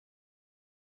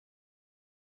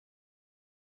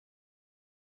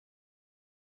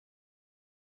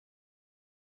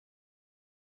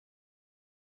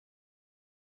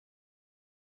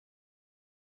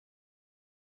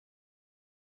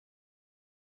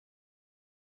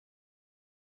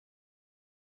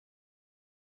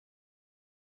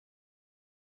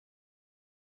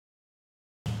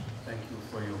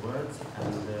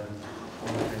words,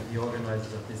 and the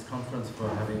organizers of this conference for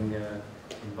having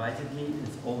invited me.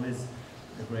 It's always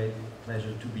a great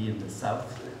pleasure to be in the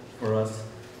south for us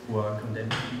who are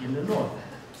condemned to be in the north.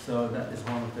 So that is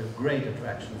one of the great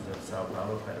attractions of Sao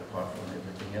Paulo, quite apart from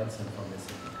everything else and from this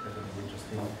incredibly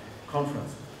interesting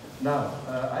conference. Now,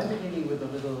 I'm beginning with a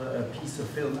little piece of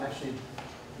film. Actually,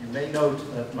 you may note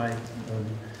that my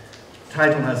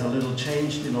title has a little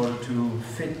changed in order to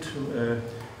fit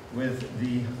with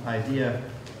the idea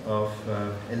of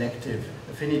elective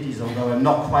affinities, although I'm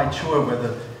not quite sure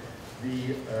whether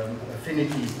the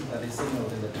affinity that is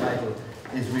signaled in the title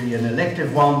is really an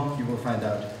elective one. You will find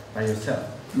out by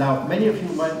yourself. Now, many of you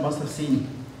must have seen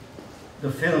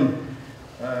the film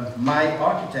My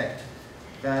Architect,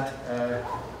 that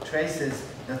traces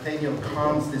Nathaniel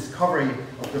Kahn's discovery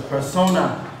of the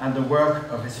persona and the work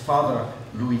of his father,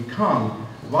 Louis Kahn.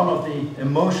 One of the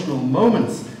emotional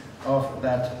moments of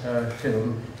that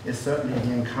film is certainly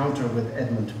the encounter with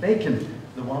Edmund Bacon,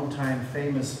 the one-time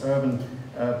famous urban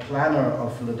planner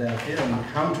of Philadelphia, an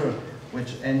encounter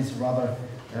which ends rather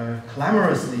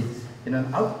clamorously in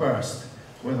an outburst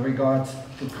with regard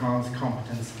to Kahn's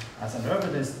competence as an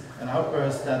urbanist, an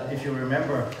outburst that, if you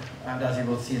remember, and as you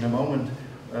will see in a moment,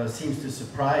 seems to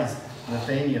surprise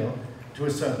Nathaniel to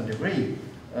a certain degree.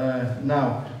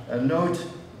 Now, note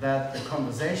that the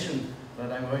conversation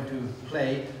that I'm going to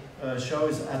play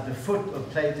shows at the foot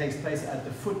of takes place at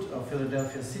the foot of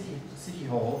Philadelphia City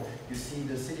Hall. You see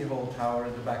the City Hall tower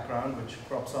in the background, which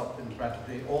crops up in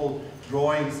practically all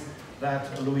drawings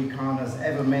that Louis Kahn has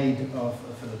ever made of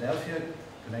Philadelphia, in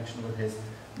connection with his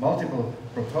multiple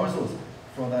proposals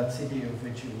for that city, of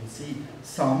which you will see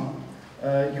some.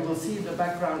 You will see in the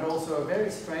background also a very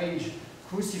strange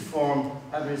cruciform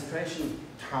administration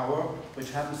tower,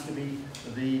 which happens to be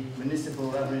the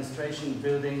municipal administration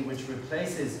building which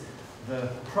replaces the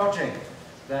project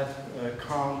that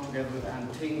Kahn, together with Anne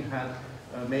Ting, had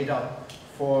made up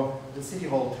for the City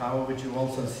Hall tower, which you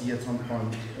also see at some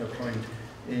point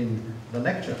in the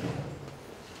lecture.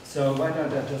 So why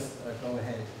don't I just go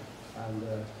ahead and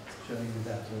show you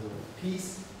that little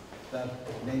piece that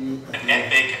many... Ed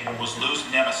Bacon was Lou's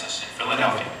nemesis in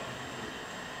Philadelphia.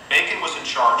 Bacon was in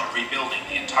charge of rebuilding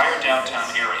the entire downtown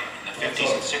area in the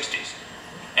 50s and 60s,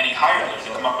 and he hired Lou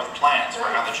to come up with plans for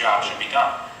how the job should be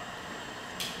done.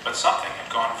 But something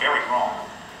had gone very wrong.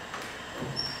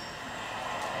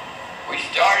 We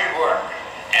started work,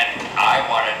 and I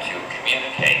wanted to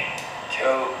communicate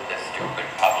to the stupid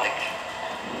public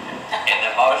in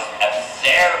the most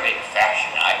acerbic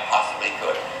fashion I possibly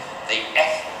could the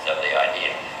essence of the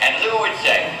idea. And Lou would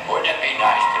say, wouldn't it be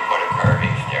nice to put a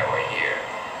curving stairway here?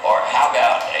 Or how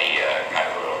about a kind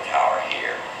of a little tower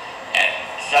here? And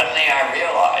suddenly I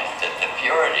realized that the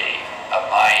purity of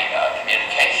my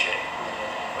communication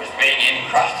was being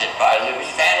encrusted by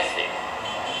Lou's fantasy.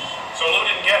 So Lou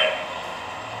didn't get it?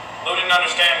 Lou didn't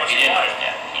understand what you wanted?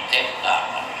 He did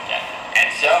not understand it. And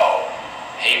so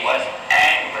he was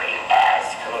angry as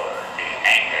could be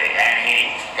angry, and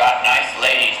he got nice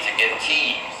ladies to give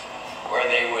teas where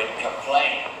they would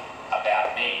complain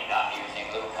about me not using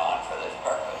Lou Kahn for this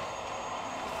purpose.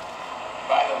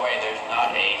 By the way, there's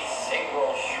not a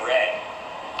single shred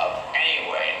of any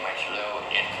way in which Lou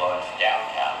influenced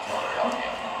downtown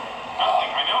Philadelphia.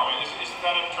 I know. Isn't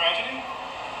that a tragedy?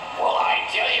 Well, I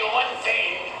tell you one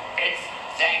thing,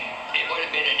 it would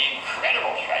have been an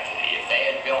incredible tragedy if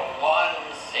they had built one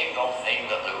single thing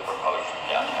that Lou proposed from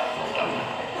downtown Philadelphia.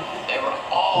 They were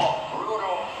all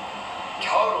brutal,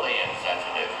 totally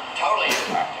insensitive, totally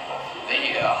impractical.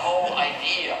 The whole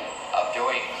idea of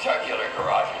doing circular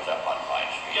garages up on Pine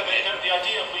Street. Yeah, the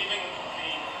idea of leaving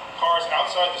the cars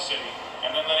outside the city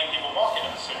and then letting people walk into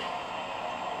the city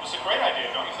was a great idea,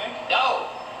 don't you think? No!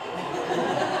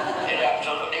 It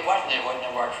absolutely wasn't. It wouldn't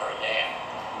have worked for a damn.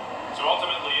 So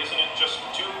ultimately, isn't it just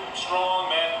two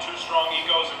strong men, two strong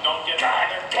egos that don't get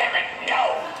God damn it,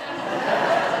 no!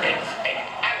 It's an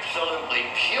absolutely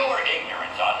pure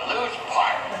ignorance on Lou's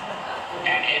part.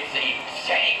 And it's the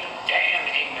same damn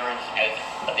ignorance as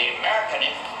the American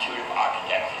Institute of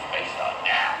Architects is based on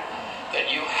now.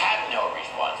 That you have no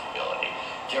responsibility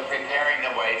to preparing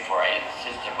the way for a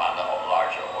system on the whole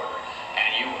larger order.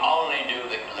 And you only do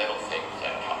the little things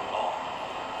that come along.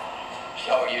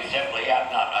 So you simply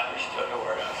have not understood a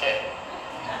word I've said.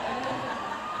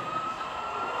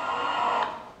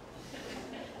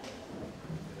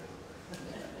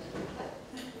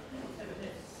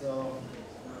 So,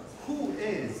 who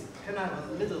is, can I have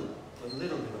a little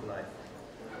bit of life?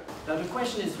 Now the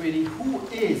question is really, who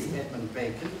is Edmund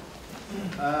Bacon?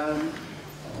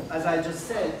 As I just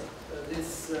said,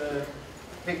 this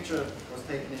picture was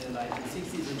taken in the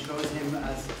 1960s and shows him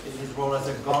as in his role as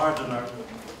a gardener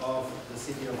of the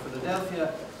city of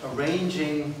Philadelphia,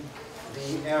 arranging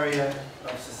the area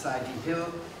of Society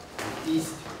Hill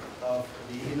east of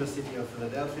the inner city of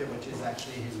Philadelphia, which is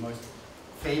actually his most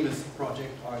famous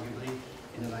project, arguably,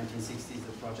 in the 1960s,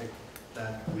 the project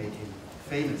that made him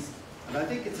famous. And I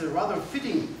think it's a rather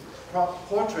fitting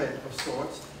portrait of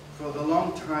sorts for the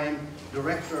long-time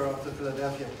director of the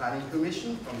Philadelphia Planning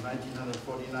Commission from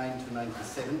 1949 to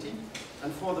 1970,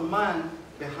 and for the man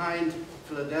behind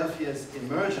Philadelphia's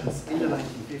emergence in the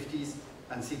 1950s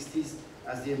and 60s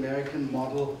as the American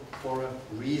model for a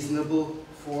reasonable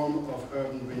form of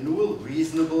urban renewal,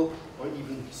 reasonable or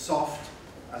even soft,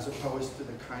 as opposed to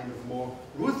the kind of more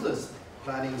ruthless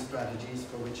planning strategies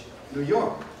for which New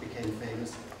York became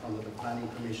famous under the planning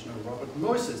commissioner Robert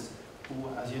Moses, who,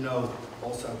 as you know,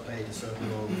 also played a certain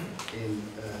role in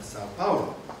Sao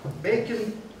Paulo.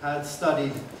 Bacon had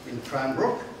studied in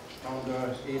Cranbrook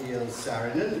under Eliel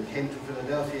Saarinen, came to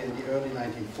Philadelphia in the early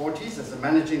 1940s as a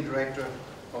managing director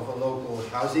of a local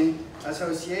housing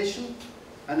association.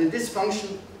 And in this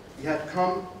function, he had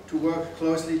come to work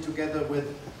closely together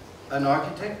with an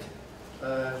architect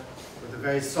with a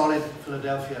very solid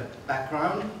Philadelphia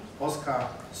background, Oskar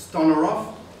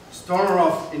Stoneroff.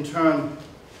 Stoneroff, in turn,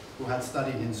 who had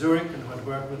studied in Zurich and who had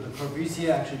worked with Le Corbusier,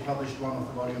 actually published one of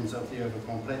the volumes of the Œuvre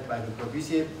Complète by Le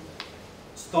Corbusier.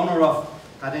 Stoneroff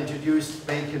had introduced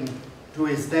Bacon to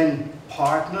his then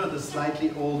partner, the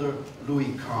slightly older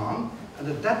Louis Kahn, and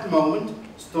at that moment,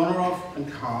 Stoneroff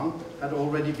and Kahn had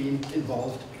already been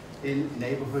involved in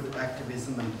neighborhood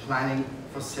activism and planning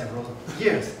for several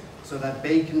years, so that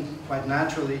Bacon quite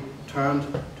naturally turned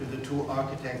to the two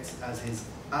architects as his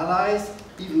allies,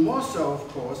 even more so, of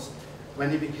course, when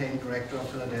he became director of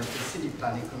Philadelphia City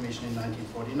Planning Commission in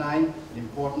 1949, an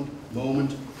important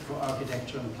moment for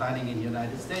architecture and planning in the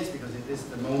United States, because it is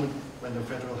the moment when the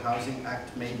Federal Housing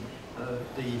Act made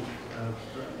the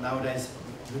nowadays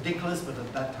ridiculous, but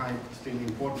at that time extremely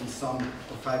important sum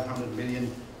of $500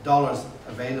 million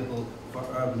available for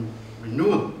urban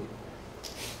renewal.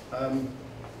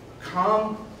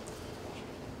 Kahn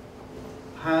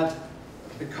had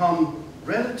become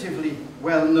relatively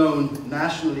well known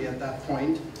nationally at that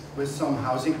point with some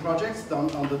housing projects done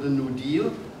under the New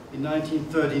Deal. In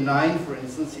 1939, for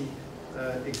instance, he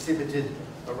exhibited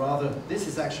a rather, this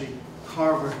is actually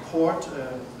Carver Court,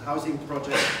 housing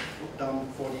project done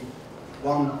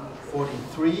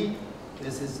 41-43.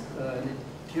 This is an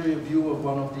interior view of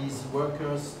one of these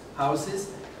workers' houses.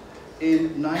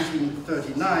 In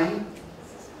 1939,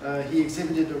 he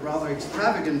exhibited a rather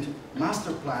extravagant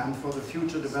master plan for the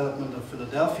future development of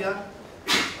Philadelphia,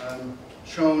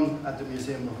 shown at the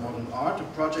Museum of Modern Art, a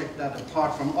project that,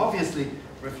 apart from obviously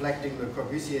reflecting Le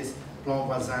Corbusier's Plan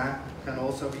Voisin, can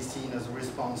also be seen as a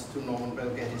response to Norman Bell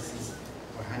Geddes'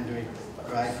 or Hendrik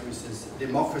Dreyfus's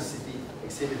Democracy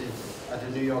exhibited at the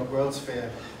New York World's Fair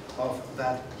of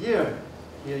that year.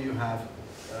 Here you have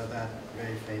that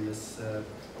very famous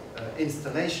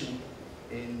installation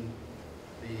in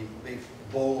the big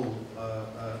bowl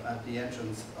at the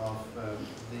entrance of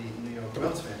the New York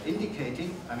World's Fair,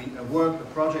 indicating, I mean, a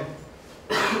project,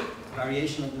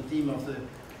 variation of the theme of the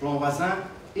Plan Voisin,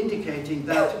 indicating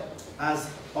that, as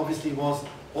obviously was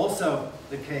also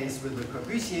the case with Le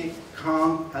Corbusier,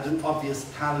 Kahn had an obvious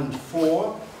talent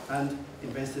for and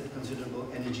invested considerable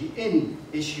energy in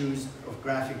issues of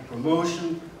graphic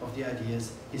promotion of the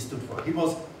ideas he stood for. He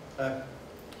was a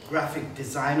graphic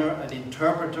designer, an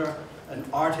interpreter, an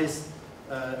artist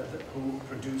who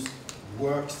produced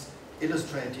works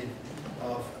illustrative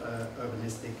of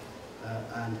urbanistic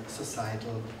and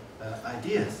societal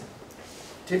ideas.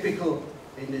 Typical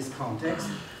in this context,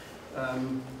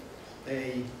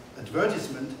 a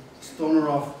advertisement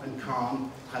Stoneroff and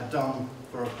Kahn had done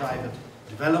for a private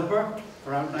developer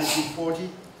around 1940,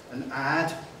 an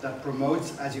ad that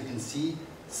promotes, as you can see,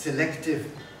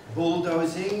 selective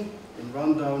bulldozing in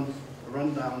rundown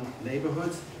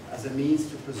neighborhoods as a means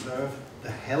to preserve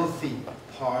the healthy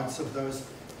parts of those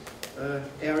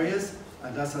areas,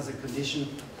 and thus as a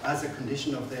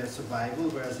condition of their survival,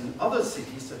 whereas in other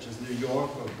cities such as New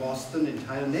York or Boston,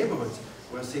 entire neighborhoods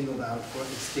were singled out for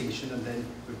extinction and then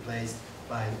replaced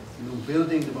by new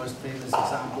building, the most famous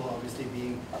example obviously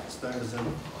being Stuyvesant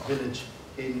Village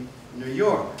in New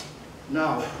York.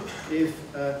 Now, if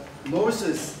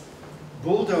Moses'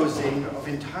 bulldozing of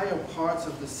entire parts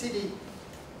of the city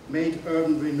made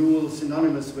urban renewal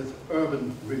synonymous with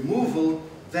urban removal,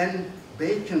 then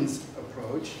Bacon's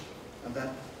approach, and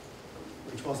that,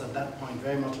 which was at that point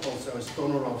very much also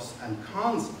Stoneroff's and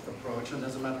Kahn's approach, and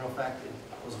as a matter of fact it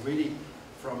was really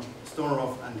from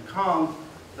Stoneroff and Kahn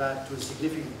that to a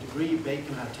significant degree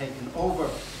Bacon had taken over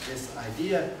this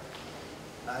idea.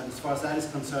 And as far as that is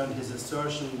concerned, his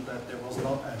assertion that there was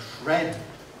not a shred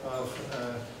of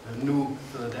a new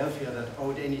Philadelphia that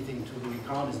owed anything to Louis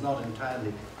Kahn is not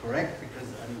entirely correct, because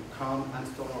Kahn and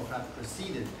Stanislaus had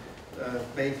preceded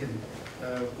Bacon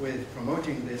with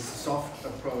promoting this soft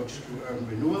approach to urban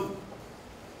renewal.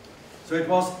 So it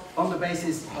was on the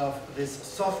basis of this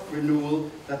soft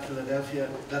renewal that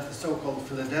the so-called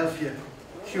Philadelphia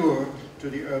cure to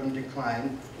the urban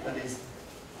decline, that is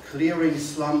clearing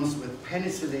slums with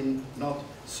penicillin, not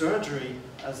surgery,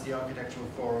 as the Architectural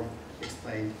Forum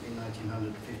explained in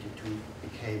 1952,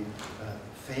 became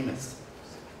famous.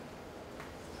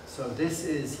 So this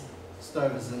is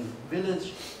Stuyvesant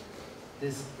Village.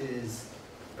 This is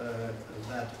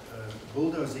that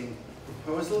bulldozing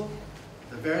proposal.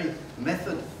 The very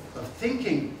method of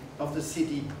thinking of the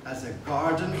city as a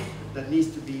garden that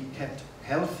needs to be kept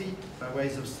healthy by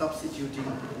ways of substituting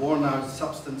worn-out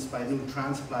substance by new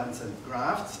transplants and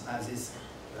grafts, as is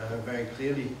very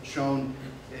clearly shown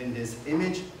in this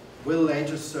image, will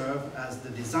later serve as the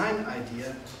design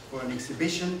idea for an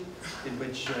exhibition in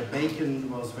which Bacon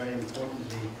was very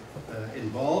importantly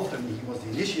involved, and he was the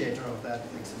initiator of that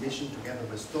exhibition together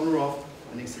with Stanislaus,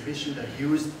 an exhibition that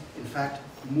used, in fact,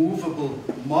 movable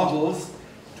models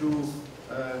to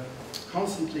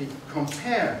constantly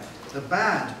compare the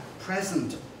bad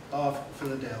present of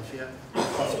Philadelphia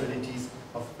with possibilities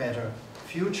of better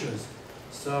futures.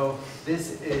 So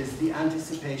this is the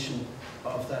anticipation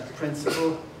of that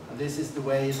principle, and this is the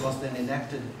way it was then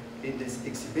enacted in this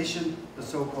exhibition, the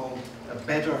so-called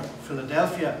Better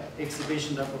Philadelphia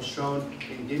exhibition that was shown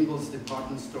in Gimbel's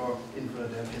department store in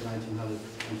Philadelphia in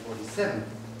 1947.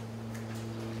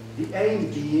 The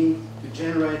aim being to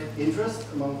generate interest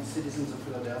among the citizens of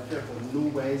Philadelphia for new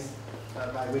ways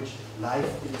by which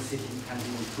life in the city can be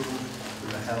improved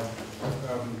with the help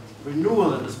of urban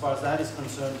renewal. And as far as that is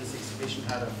concerned, this exhibition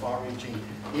had a far-reaching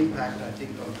impact, I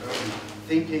think, on urban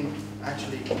thinking,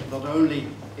 actually not only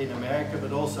in America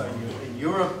but also in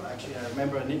Europe. Actually, I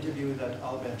remember an interview that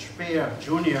Albert Speer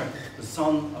Jr., the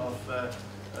son of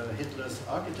Hitler's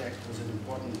architect, was an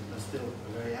important, still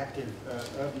a very active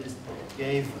urbanist,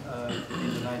 gave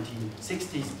in the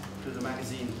 1960s to the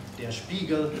magazine Der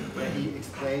Spiegel, where he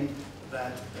explained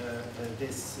that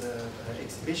this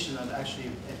exhibition and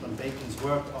actually Edmund Bacon's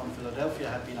work on Philadelphia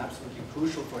had been absolutely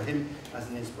crucial for him as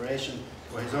an inspiration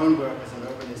for his own work as an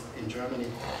urbanist in Germany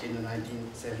in the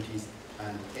 1970s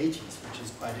and 80s, which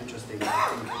is quite interesting, I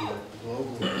think, in a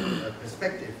global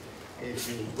perspective, if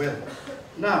you will.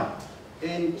 Now,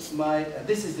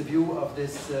 this is the view of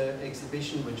this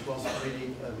exhibition, which was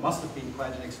really, must have been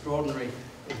quite an extraordinary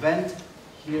event.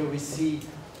 Here we see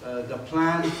the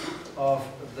plan of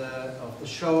the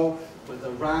show with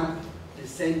a ramp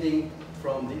descending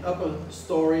from the upper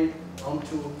story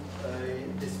onto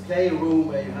a display room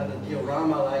where you had a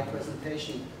diorama-like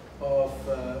presentation of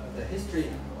the history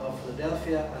of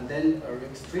Philadelphia, and then an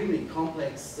extremely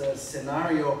complex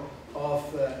scenario of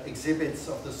exhibits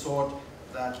of the sort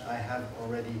that I have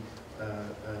already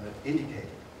indicated.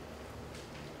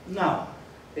 Now,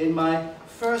 in my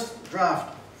first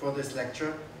draft for this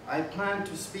lecture, I plan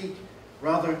to speak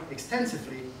rather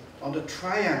extensively on the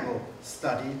triangle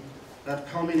study that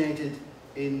culminated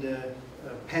in the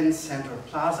Penn Center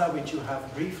Plaza, which you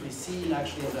have briefly seen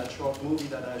actually in that short movie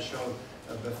that I showed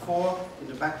before, in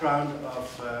the background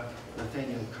of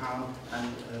Nathaniel Kahn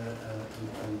and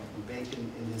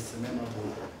Bacon in this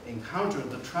memorable encounter.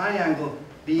 The triangle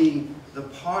being the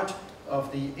part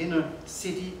of the inner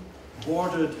city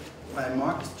bordered by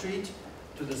Market Street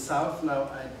to the south. Now,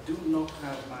 I do not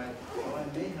have my, oh,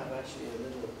 I may have actually a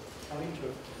little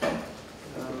pointer.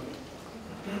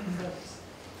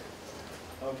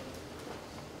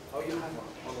 Oh, you have one.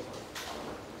 Oh,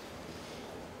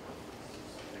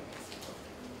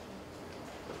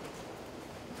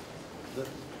 the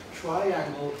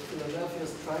triangle,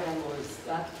 Philadelphia's triangle, is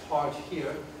that part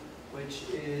here, which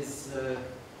is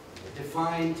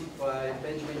defined by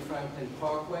Benjamin Franklin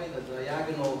Parkway, the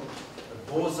diagonal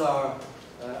Beaux-Arts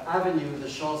Avenue, the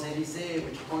Champs-Élysées,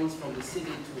 which points from the city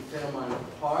to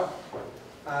Fairmount Park,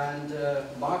 and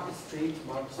Market Street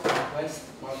West,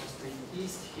 Market Street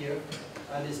East here,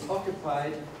 and is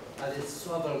occupied at its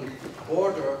southern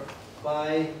border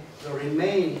by the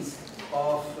remains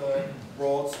of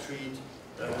Broad Street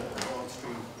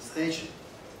Station.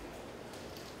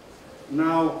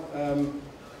 Now,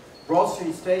 Broad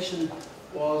Street Station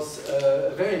was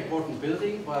a very important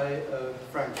building by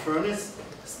Frank Furness,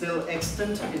 still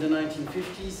extant in the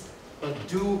 1950s, but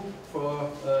due for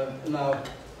now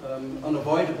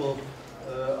unavoidable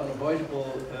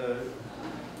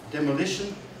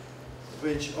demolition,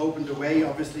 which opened the way,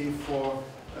 obviously, for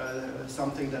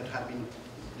something that had been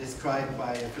described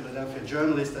by a Philadelphia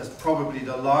journalist as probably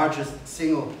the largest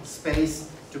single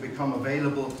space to become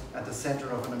available at the center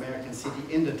of an American city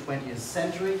in the 20th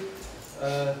century.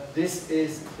 This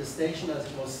is the station as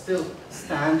it was still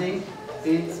standing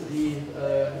in the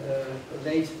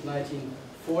late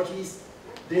 1940s.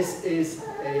 This is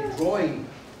a drawing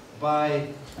by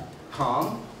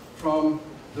Kahn from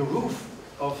the roof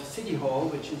of City Hall,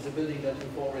 which is a building that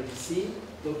you've already seen,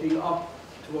 looking up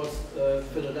towards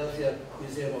Philadelphia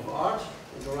Museum of Art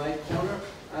in the right corner,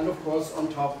 and of course on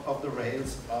top of the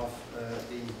rails of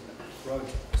the road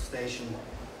station,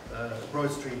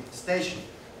 Broad Street station.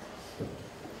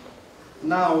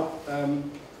 Now,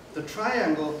 the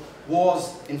triangle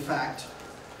was, in fact,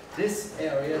 this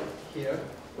area here.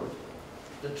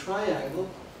 The triangle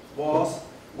was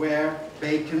where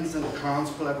Bacon's and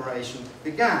Kahn's collaboration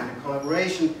began, a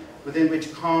collaboration within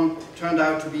which Kahn turned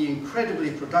out to be an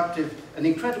incredibly productive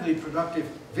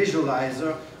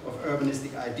visualizer of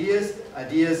urbanistic ideas,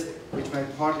 ideas which may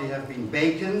partly have been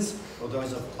Bacon's or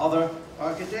those of other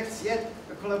architects, yet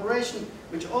a collaboration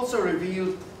which also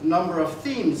revealed a number of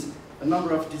themes, a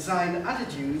number of design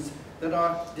attitudes that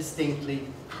are distinctly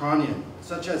Kahnian,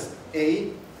 such as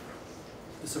a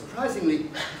surprisingly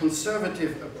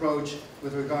conservative approach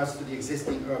with regards to the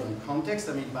existing urban context,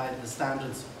 I mean by the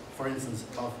standards, for instance,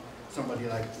 of somebody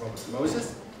like Robert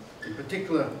Moses, in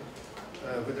particular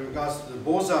with regards to the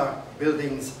Beaux-Arts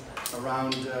buildings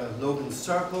around Logan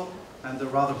Circle and the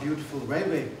rather beautiful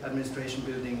railway administration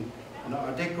building, an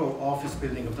Art Deco office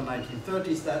building of the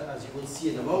 1930s that, as you will see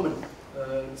in a moment,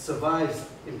 survives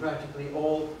in practically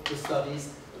all the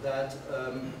studies that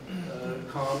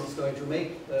Kahn is going to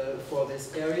make for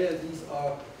this area.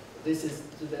 This is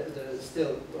the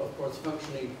still, of course,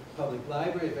 functioning public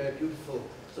library, a very beautiful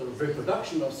sort of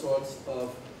reproduction of sorts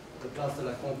of the Place de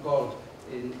la Concorde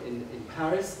in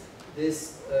Paris.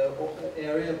 This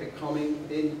area becoming,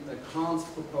 in Kahn's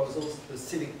proposals, the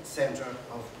civic center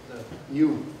of the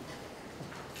new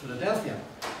Philadelphia.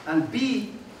 And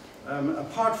B,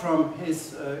 apart from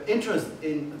his interest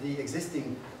in the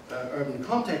existing urban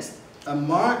context, a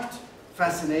marked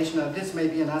fascination, and this may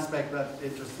be an aspect that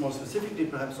interests more specifically,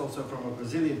 perhaps also from a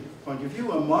Brazilian point of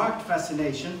view, a marked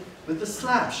fascination with the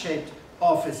slab-shaped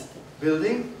office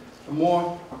building,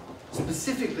 more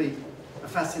specifically a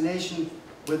fascination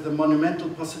with the monumental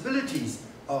possibilities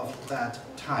of that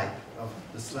type of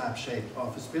the slab-shaped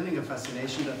office building, a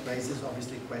fascination that raises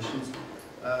obviously questions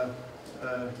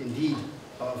indeed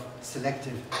of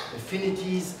selective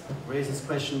affinities, raises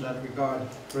questions that regard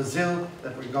Brazil,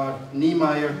 that regard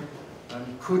Niemeyer.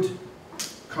 Could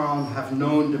Kahn have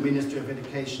known the Ministry of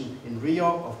Education in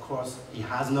Rio? Of course, he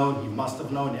has known, he must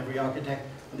have known, every architect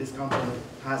in this continent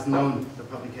has known the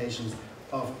publications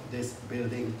of this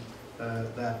building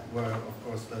that were, of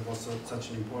course, that was such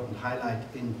an important highlight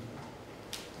in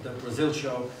the Brazil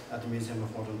show at the Museum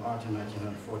of Modern Art in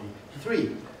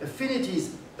 1943.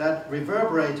 Affinities that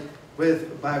reverberate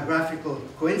with biographical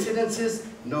coincidences.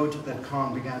 Note that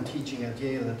Kahn began teaching at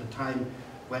Yale at the time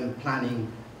when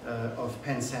planning of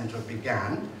Penn Center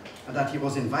began, and that he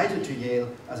was invited to Yale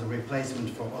as a replacement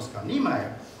for Oscar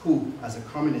Niemeyer, who, as a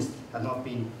communist, had not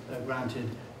been granted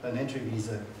an entry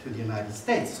visa to the United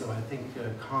States. So I think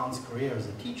Kahn's career as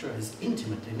a teacher is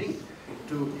intimately linked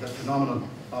to the phenomenon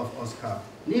of Oscar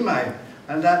Niemeyer,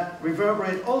 and that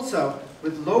reverberate also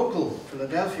with local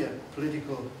Philadelphia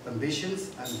political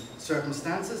ambitions and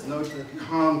circumstances. Note that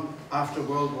Kahn, after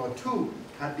World War II,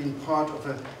 had been part of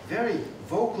a very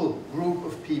vocal group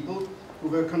of people who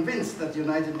were convinced that the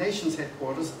United Nations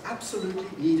headquarters absolutely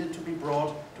needed to be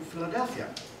brought to Philadelphia.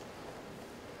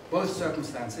 Both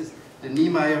circumstances, the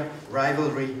Niemeyer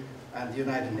rivalry and the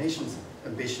United Nations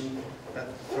ambition, that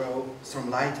throw some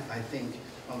light, I think,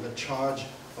 on the charge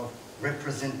of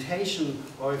representation,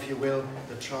 or if you will,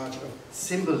 the charge of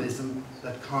symbolism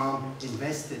that Kahn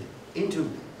invested into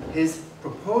his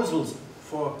proposals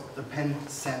for the Penn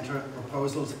Center,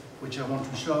 proposals which I want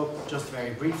to show just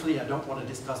very briefly. I don't want to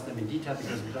discuss them in detail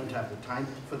because we don't have the time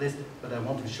for this, but I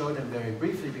want to show them very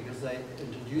briefly because they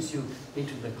introduce you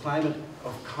into the climate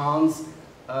of Kahn's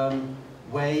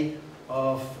way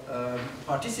of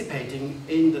participating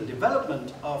in the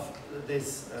development of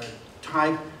this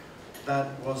type that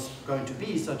was going to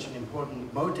be such an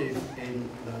important motive in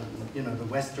the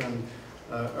Western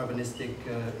urbanistic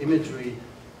imagery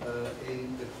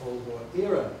in the Cold War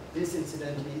era. This,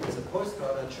 incidentally, is a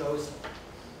postcard that shows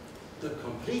the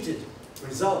completed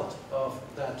result of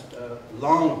that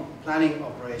long planning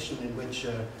operation in which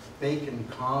Bacon,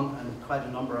 Kahn, and quite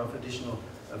a number of additional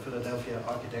Philadelphia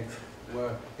architects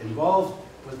were involved.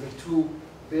 with the two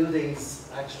buildings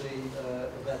actually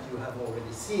that you have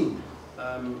already seen,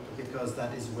 because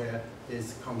that is where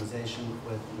this conversation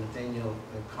with Nathaniel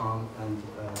Kahn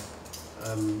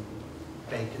and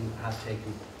Bacon had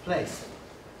taken place.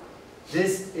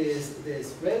 This is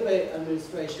this railway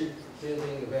administration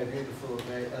building, a very beautiful,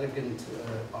 very elegant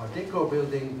Art Deco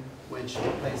building, which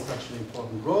plays such an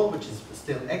important role, which is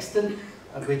still extant,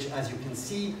 and which, as you can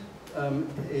see,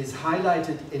 is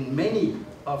highlighted in many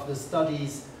of the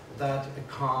studies that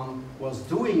Kahn was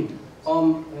doing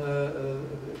on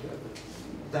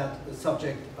that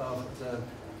subject of the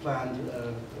planned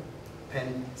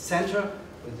Penn Center,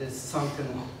 with this sunken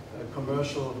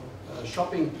commercial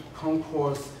shopping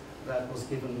concourse that was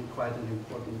given quite an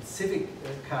important civic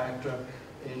character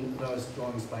in those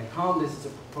drawings by Kahn. This is a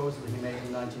proposal he made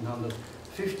in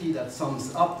 1950 that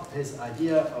sums up his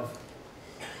idea of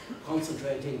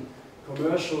concentrating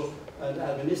commercial and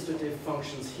administrative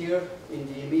functions here in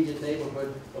the immediate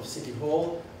neighborhood of City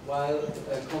Hall, while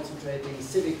concentrating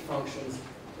civic functions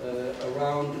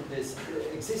around this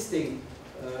existing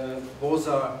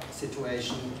Beaux-Arts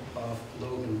situation of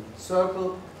Logan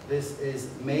Circle. This is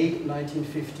May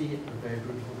 1950, a very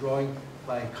beautiful drawing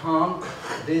by Kahn.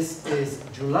 This is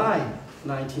July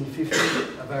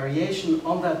 1950, a variation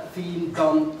on that theme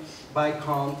done by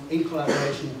Kahn in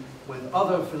collaboration with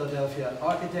other Philadelphia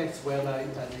architects, where,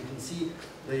 as you can see,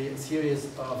 the series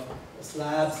of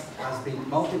slabs has been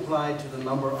multiplied to the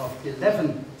number of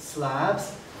 11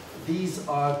 slabs. These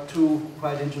are two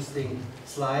quite interesting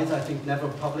slides, I think never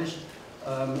published,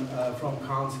 from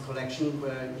Kahn's collection,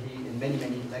 where he, in many,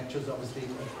 many lectures, obviously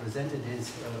presented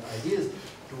his ideas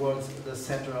towards the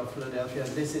center of Philadelphia.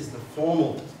 And this is the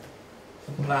formal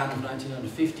plan of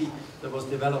 1950 that was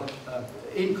developed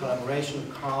in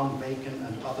collaboration, Kahn, Bacon,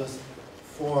 and others,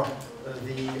 for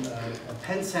the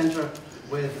Penn Center,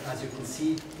 with, as you can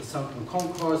see, the sunken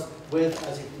concourse, with,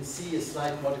 as you can see, a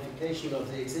slight modification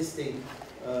of the existing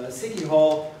City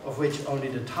Hall, of which only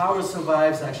the tower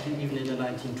survives. Actually, even in the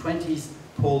 1920s,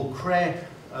 Paul Cray,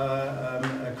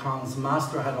 Kahn's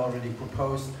master, had already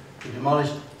proposed to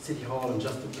demolish City Hall and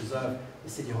just to preserve the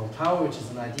City Hall Tower, which is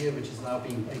an idea which is now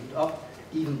being picked up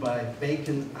even by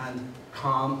Bacon and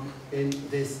Kahn in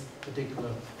this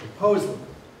particular proposal.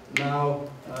 Now,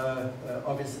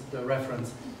 obviously, the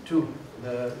reference to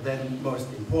the then most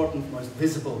important, most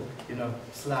visible,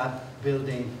 slab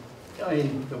building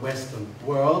in the Western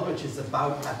world, which is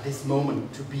about at this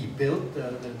moment to be built.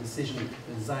 The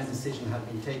design decision had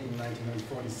been taken in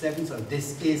 1947, so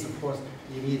this is, of course,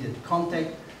 the immediate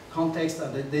context,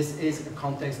 and this is a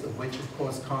context of which, of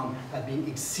course, Kahn had been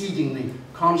exceedingly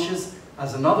conscious,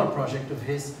 as another project of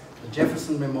his, the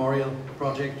Jefferson Memorial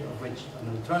project, of which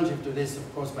an alternative to this,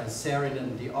 of course, by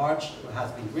Sheridan, the Arch,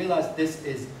 has been realized. This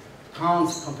is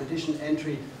Kahn's competition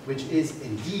entry, which is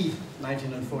indeed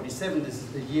 1947. This is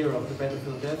the year of the Better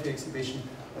Philadelphia exhibition,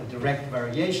 a direct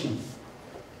variation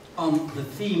on the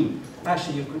theme.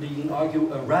 Actually, you could even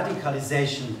argue a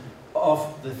radicalization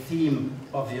of the theme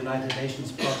of the United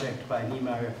Nations project by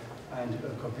Niemeyer and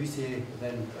Corbusier,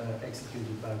 then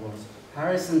executed by Wallace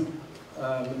Harrison.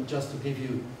 Just to give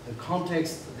you the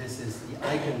context, this is the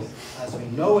icon as we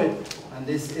know it, and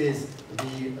this is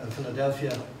the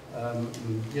Philadelphia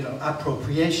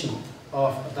appropriation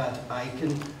of that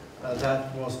icon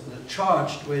that was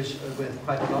charged with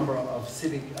quite a number of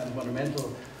civic and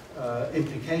monumental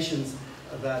implications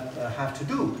that have to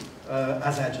do,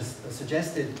 as I just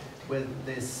suggested, with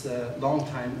this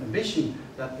long-time ambition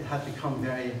that had become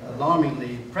very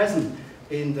alarmingly present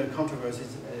in the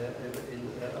controversies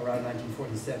around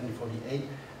 1947-48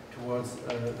 towards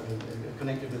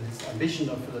connected with this ambition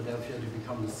of Philadelphia to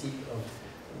become the seat of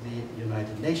the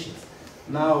United Nations.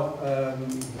 Now,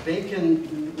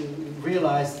 Bacon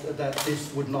realized that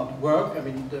this would not work. I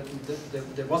mean,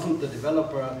 there wasn't the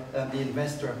developer and the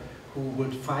investor who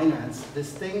would finance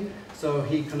this thing, so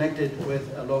he connected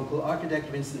with a local architect,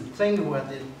 Vincent Kling, who had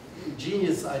the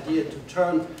genius idea to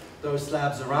turn those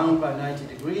slabs around by 90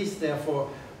 degrees, therefore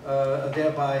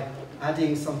thereby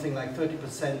adding something like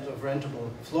 30% of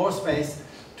rentable floor space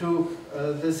to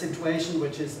the situation,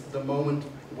 which is the moment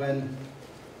when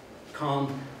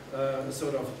Kahn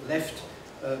sort of left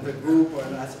the group, or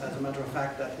as a matter of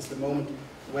fact, that is the moment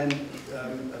when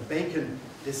Bacon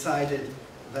decided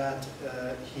that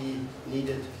he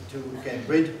needed to get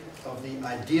rid of the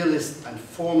idealist and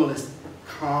formalist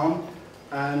Kahn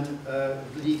and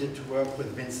needed to work with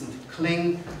Vincent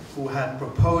Kling, who had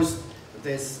proposed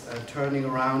this turning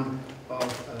around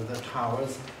of the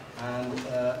towers and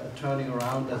turning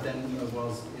around that then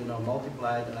was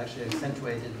multiplied and actually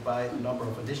accentuated by a number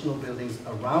of additional buildings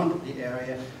around the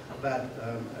area that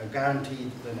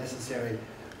guaranteed the necessary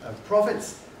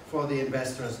profits for the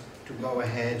investors to go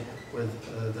ahead with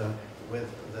the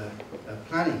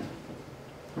planning.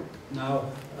 Now,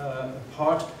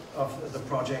 part of the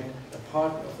project that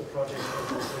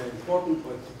was very important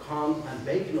with Kahn and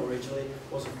Bacon originally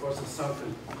was, of course, a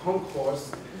sunken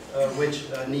concourse, which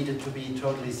needed to be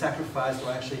totally sacrificed,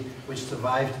 or actually which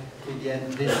survived in the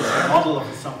end. This is the model of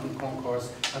a sunken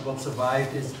concourse, and what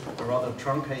survived is a rather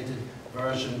truncated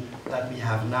version that we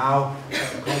have now,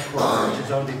 a concourse which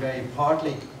is only very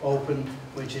partly open,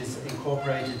 which is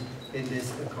incorporated in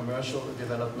this commercial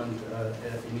development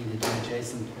immediately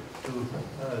adjacent to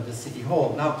the City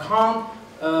Hall. Now, Kahn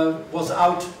was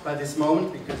out by this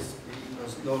moment because he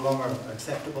was no longer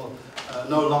acceptable,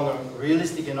 no longer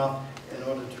realistic enough in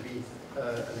order to be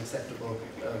an acceptable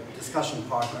discussion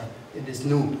partner in this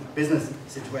new business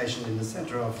situation in the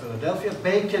center of Philadelphia.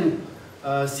 Bacon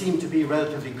seemed to be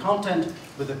relatively content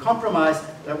with the compromise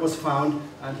that was found,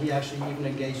 and he actually even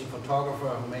engaged a photographer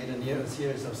who made a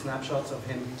series of snapshots of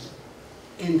him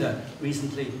in the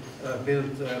recently built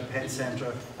Penn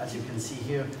Center. As you can see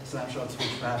here, snapshots which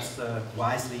perhaps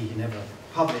wisely he never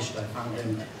published. I found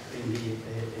them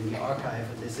in the archive,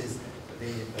 and this is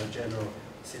the general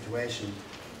situation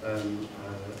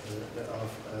of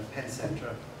Penn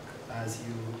Center as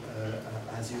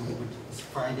you would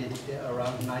find it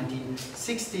around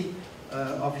 1960.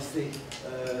 Obviously,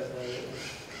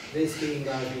 this being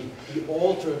now the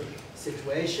altered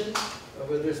situation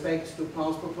with respect to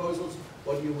Kahn's proposals.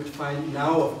 What you would find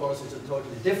now, of course, is a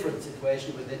totally different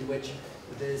situation within which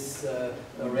this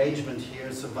arrangement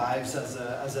here survives as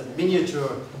a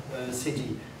miniature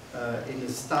city in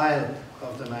the style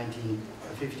of the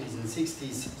 1950s and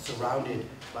 60s, surrounded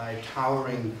by a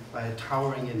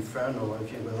towering inferno,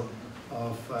 if you will,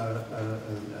 of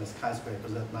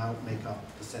skyscrapers that now make up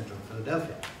the center of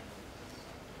Philadelphia.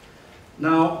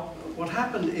 Now, what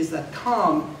happened is that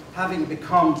Kahn, having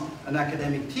become an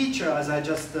academic teacher, as I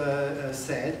just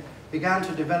said, began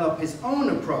to develop his own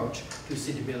approach to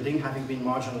city building, having been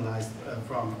marginalized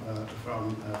from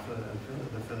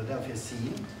the Philadelphia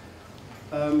scene.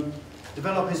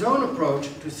 Develop his own approach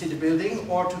to city building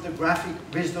or to the graphic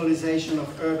visualization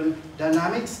of urban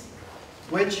dynamics,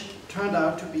 which turned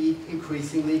out to be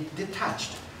increasingly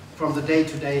detached from the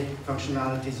day-to-day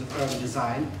functionalities of urban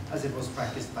design as it was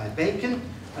practiced by Bacon,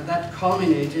 and that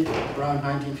culminated around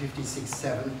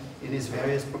 1956-7 in his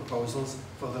various proposals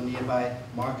for the nearby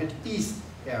Market East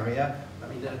area,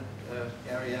 the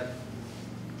area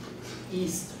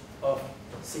east of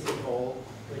City Hall,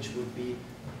 which would be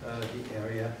the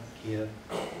area here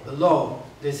below.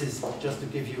 This is just to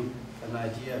give you an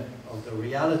idea of the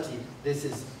reality. This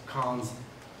is Kahn's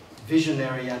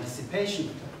visionary anticipation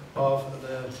of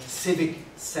the civic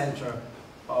center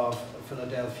of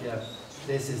Philadelphia.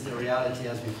 This is the reality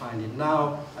as we find it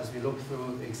now, as we look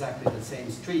through exactly the same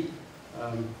street,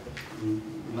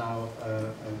 now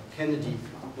Kennedy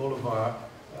Boulevard,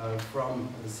 from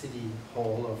the City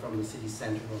Hall, or from the city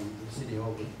center, from the City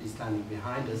Hall would be standing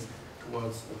behind us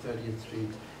towards the 30th Street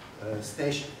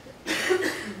station.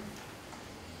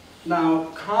 Now,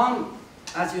 Kahn,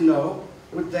 as you know,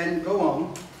 would then go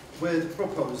on with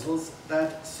proposals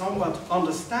that somewhat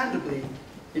understandably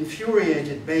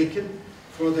infuriated Bacon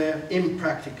for their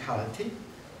impracticality,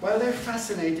 while they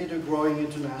fascinated a growing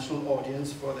international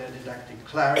audience for their didactic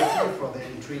clarity, for their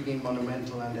intriguing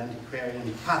monumental and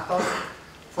antiquarian pathos,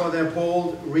 for their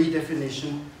bold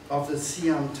redefinition of the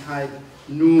Siam-type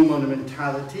new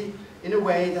monumentality in a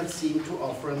way that seemed to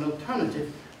offer an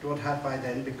alternative to what had by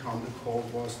then become the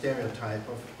Cold War stereotype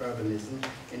of urbanism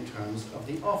in terms of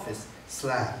the office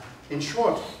slab. In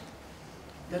short,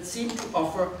 that seemed to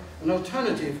offer an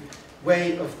alternative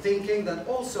way of thinking that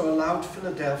also allowed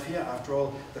Philadelphia, after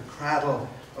all, the cradle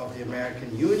of the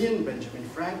American Union, Benjamin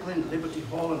Franklin, Liberty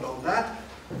Hall and all that,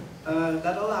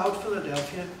 that allowed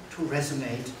Philadelphia to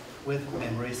resonate with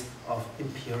memories of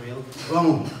imperial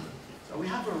Rome. So we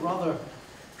have a rather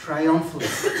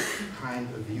triumphalist kind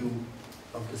of view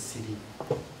of the city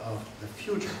of the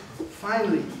future.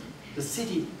 Finally, the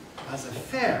city as a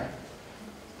fair.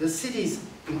 The city's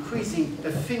increasing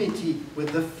affinity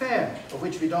with the fair, of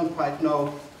which we don't quite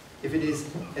know if it is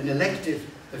an elective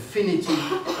affinity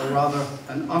or rather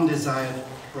an undesired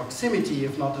proximity,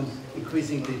 if not an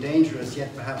increasingly dangerous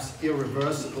yet perhaps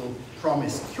irreversible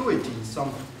promiscuity,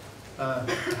 some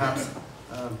perhaps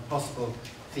possible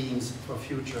themes for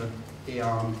future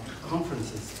EARM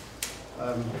conferences.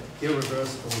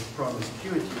 irreversible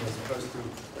promiscuity as opposed to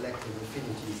elective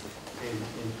affinities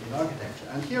in architecture.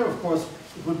 And here, of course,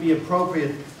 it would be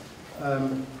appropriate,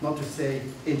 not to say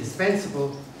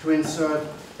indispensable, to insert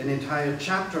an entire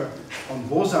chapter on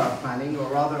Beaux-Arts planning, or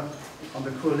rather on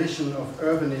the coalition of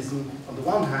urbanism on the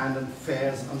one hand and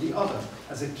fairs on the other,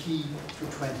 as a key to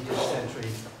 20th century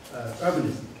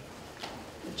urbanism.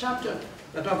 A chapter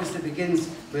that obviously begins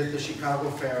with the Chicago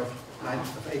Fair of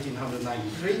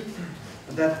 1893,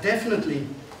 and that definitely,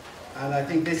 and I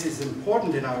think this is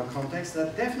important in our context,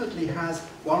 that definitely has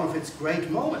one of its great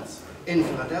moments in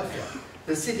Philadelphia.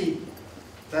 The city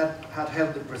that had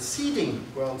held the preceding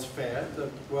World's Fair, the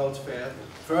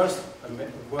first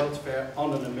World's Fair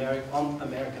on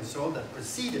American soil that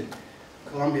preceded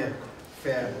Columbia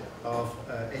Fair of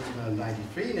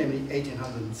 1893, namely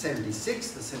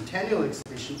 1876, the Centennial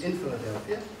Exhibition in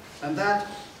Philadelphia, and that,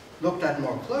 looked at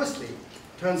more closely,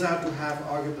 turns out to have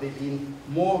arguably been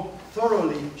more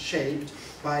thoroughly shaped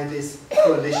by this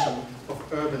coalition of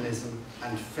urbanism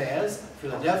and fairs,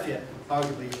 Philadelphia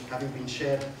arguably having been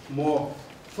shared more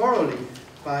thoroughly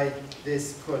by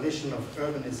this coalition of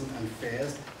urbanism and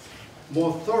fairs,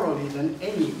 more thoroughly than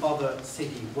any other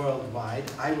city worldwide,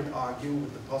 I would argue,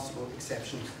 with the possible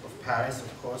exception of Paris,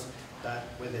 of course, that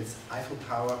with its Eiffel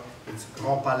Tower, its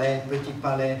Grand Palais, Petit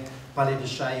Palais, Palais de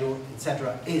Chaillot,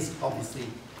 etc., is obviously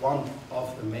one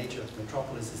of the major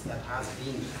metropolises that has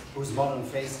been, whose modern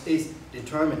face is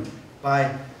determined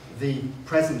by the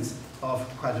presence of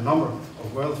quite a number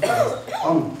of world fairs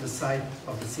on the site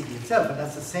of the city itself. But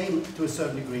that's the same to a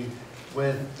certain degree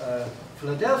with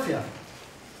Philadelphia.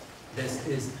 This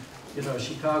is, you know,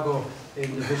 Chicago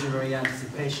in the visionary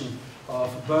anticipation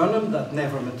of Burnham that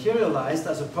never materialized,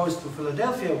 as opposed to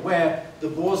Philadelphia, where the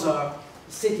Beaux-Arts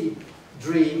city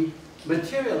dream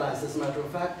materialized, as a matter of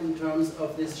fact, in terms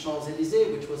of this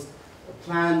Champs-Élysées, which was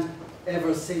planned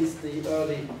ever since the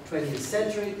early 20th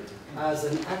century as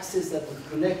an axis that would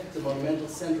connect the monumental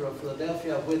center of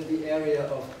Philadelphia with the area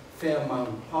of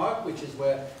Fairmount Park, which is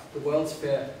where the World's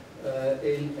Fair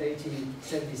in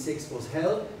 1876 was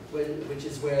held, which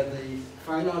is where the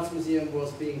Fine Arts Museum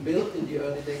was being built in the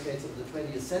early decades of the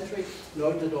 20th century.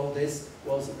 Note that all this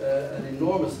was an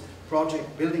enormous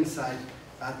project building site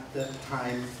at the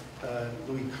time.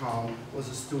 Louis Kahn was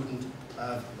a student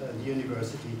at the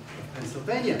University of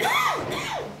Pennsylvania.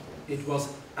 It was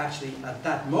actually at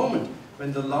that moment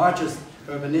when the largest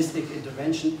urbanistic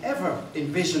intervention ever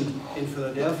envisioned in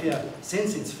Philadelphia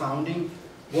since its founding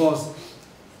was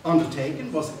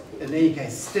undertaken, was in any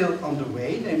case still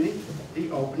underway, namely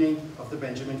the opening of the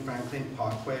Benjamin Franklin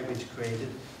Parkway, which created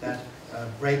that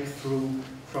breakthrough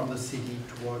from the city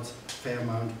towards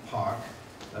Fairmount Park,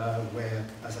 where,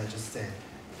 as I just said,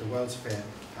 the World's Fair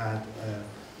had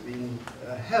been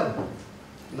held.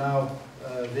 Now,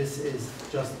 this is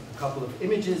just a couple of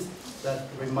images that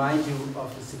remind you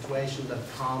of the situation that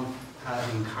Kahn had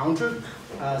encountered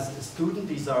as a student.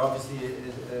 These are obviously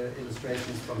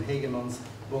illustrations from Hegemann's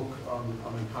book on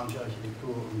amerikanische Architektur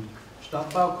und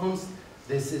Stadtbaukunst.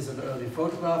 This is an early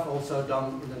photograph, also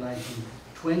done in the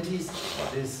 1920s.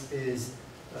 This is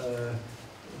a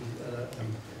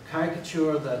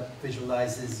caricature that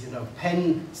visualizes, you know,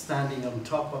 Penn standing on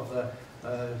top of the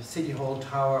City Hall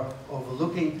tower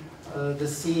overlooking the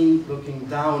scene, looking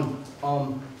down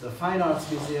on the Fine Arts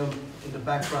Museum in the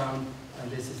background, and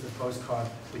this is the postcard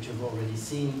which you've already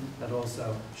seen that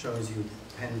also shows you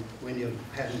William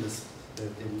Penn,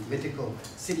 the mythical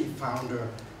city founder,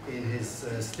 in his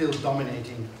still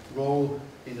dominating role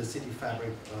in the city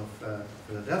fabric of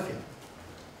Philadelphia.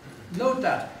 Note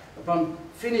that upon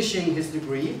finishing his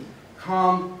degree,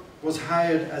 Kahn was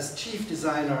hired as chief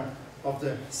designer of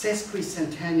the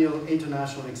Sesquicentennial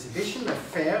International Exhibition, a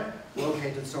fair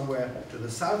located somewhere to the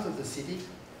south of the city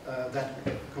that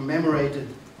commemorated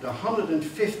the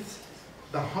 150th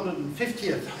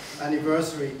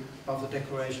anniversary of the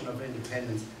Declaration of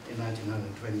Independence in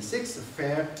 1926, a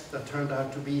fair that turned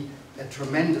out to be a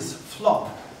tremendous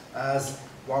flop, as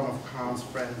one of Kahn's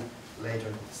friends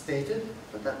later stated,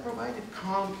 but that provided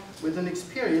Kahn with an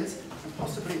experience and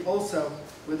possibly also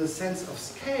with a sense of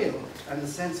scale and a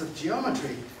sense of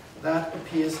geometry that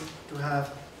appears to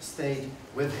have stayed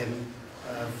with him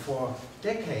for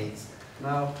decades.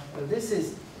 Now, this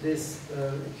is this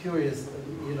curious,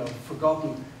 you know,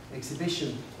 forgotten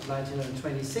exhibition of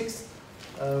 1926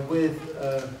 with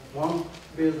one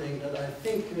building that I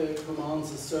think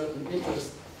commands a certain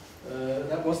interest.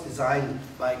 That was designed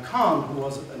by Kahn, who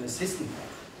was an assistant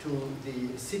to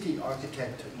the city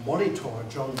architect Molitor,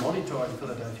 John Molitor in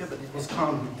Philadelphia, but it was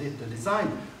Kahn who did the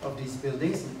design of these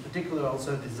buildings, in particular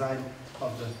also the design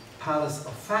of the Palace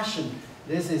of Fashion,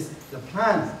 This is the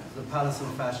plan, the palace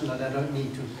in fashion, and I don't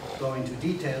need to go into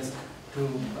details to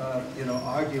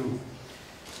argue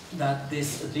that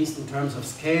this, at least in terms of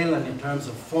scale and in terms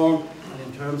of form and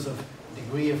in terms of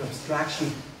degree of abstraction,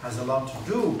 has a lot to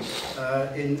do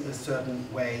in certain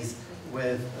ways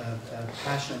with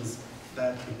passions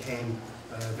that became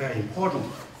very important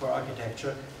for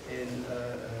architecture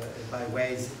by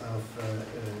ways of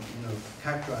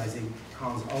characterizing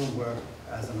Kahn's own work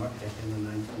as an architect in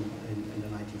the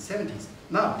 1970s.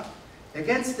 Now,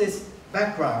 against this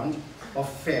background of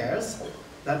fairs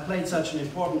that played such an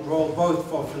important role both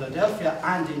for Philadelphia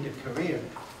and in the career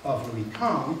of Louis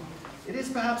Kahn, it is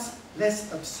perhaps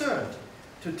less absurd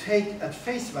to take at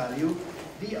face value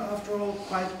the, after all,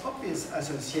 quite obvious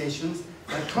associations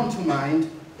that come to mind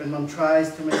when one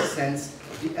tries to make sense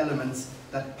of the elements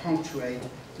that punctuate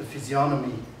the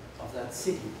physiognomy of that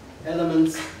city.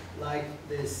 Elements like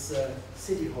this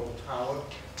City Hall Tower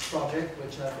project,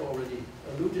 which I've already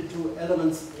alluded to,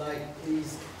 elements like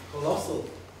these colossal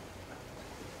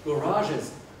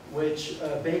garages, which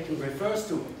Bacon refers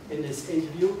to in this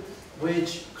interview,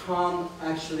 which Kahn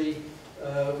actually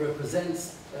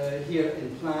represents here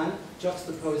in plan,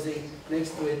 juxtaposing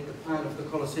next to it the plan of the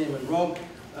Colosseum in Rome.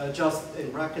 Just in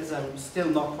brackets, I'm still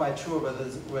not quite sure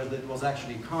whether it was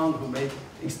actually Kahn who made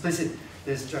explicit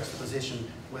this juxtaposition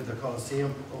with the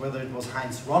Colosseum, or whether it was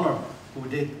Heinz Ronner who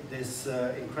did this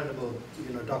incredible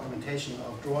documentation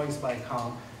of drawings by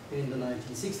Kahn in the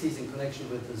 1960s in connection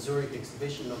with the Zurich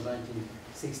exhibition of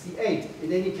 1968.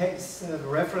 In any case, the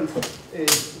reference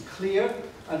is clear,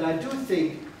 and I do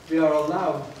think we are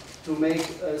allowed to make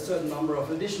a certain number of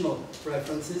additional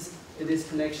references in this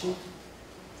connection,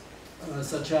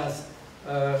 such as,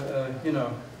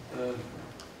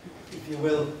 if you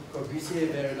will, Corbusier,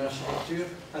 Vers une Architecture,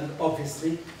 and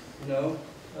obviously,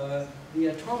 the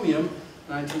Atomium,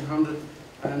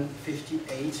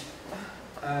 1958,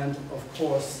 and of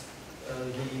course,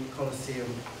 the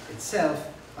Colosseum itself,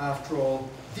 after all,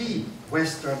 the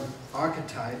Western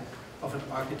archetype of an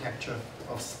architecture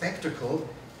of spectacle,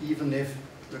 even if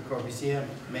Le Corbusier,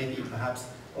 maybe perhaps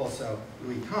also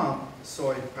Louis Kahn,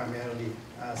 saw it primarily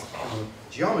as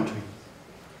geometry.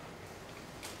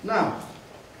 Now,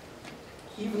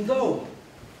 even though,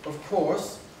 of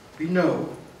course, we know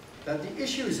that the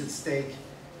issues at stake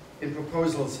in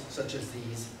proposals such as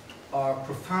these are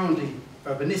profoundly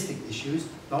urbanistic issues,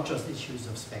 not just issues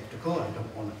of spectacle, I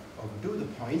don't want to overdo the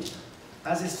point,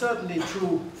 as is certainly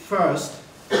true first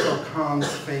for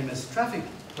Kahn's famous traffic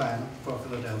plan for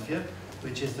Philadelphia,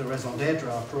 which is the raison d'etre,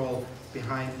 after all,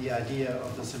 behind the idea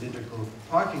of the cylindrical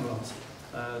parking lots.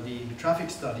 The traffic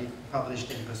study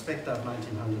published in Perspective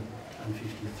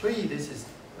 1953, this is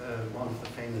one of the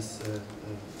famous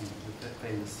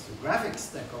graphics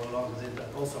that go along with it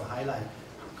that also highlight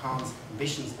Kahn's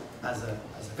ambitions as a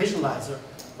visualizer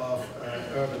of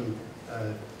urban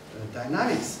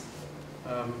dynamics.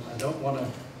 I don't want to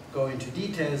go into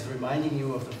details, reminding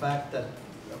you of the fact that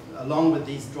along with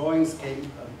these drawings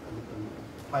came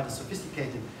quite a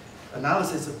sophisticated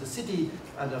analysis of the city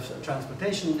and of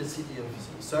transportation in the city, of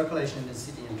circulation in the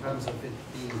city, in terms of it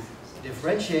being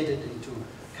differentiated into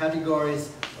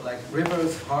categories like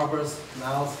rivers, harbors,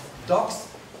 canals, docks,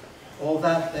 all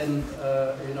that then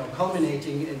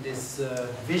culminating in this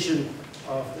vision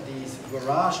of these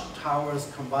garage towers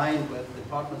combined with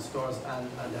department stores and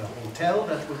a hotel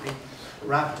that would be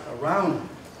wrapped around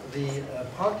the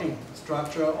parking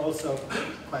structure. Also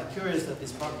quite curious that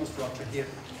this parking structure here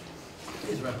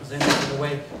is represented in a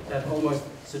way that almost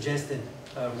suggested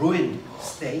a ruined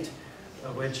state,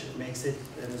 which makes it,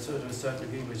 in a certain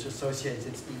degree, which associates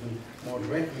it even more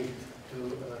directly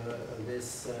to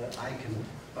this icon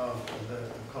of the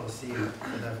Colosseum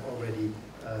that I've already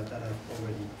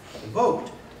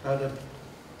evoked. The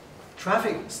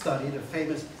traffic study, the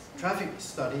famous traffic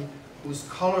study, whose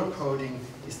color coding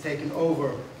is taken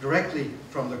over directly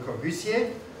from Le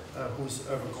Corbusier, whose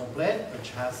œuvre complète,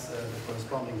 which has the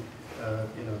corresponding,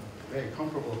 very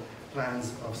comparable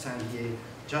plans of Saint-Dié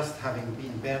just having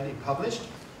been barely published,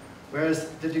 whereas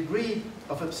the degree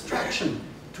of abstraction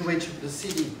to which the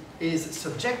city is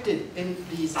subjected in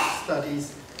these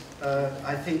studies,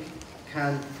 I think,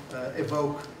 can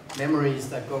evoke memories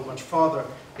that go much farther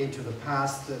into the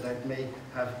past, that may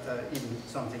have even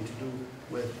something to do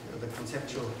with the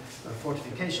conceptual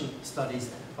fortification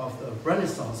studies of the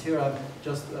Renaissance. Here I'm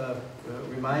just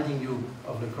reminding you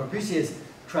of Le Corbusier's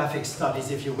traffic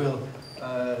studies, if you will,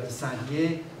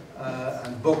 Saint-Dié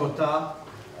and Bogota.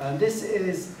 And this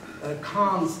is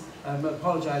Kahn's, I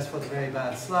apologize for the very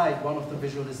bad slide, one of the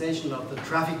visualization of the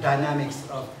traffic dynamics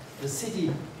of the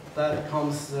city that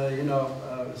comes,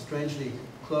 strangely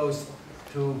close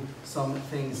to some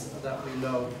things that we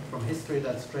know from history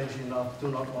that, strangely enough, do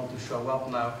not want to show up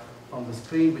now on the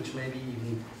screen, which may be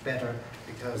even better,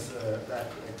 because that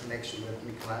connection with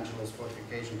Michelangelo's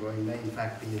fortification drawing may in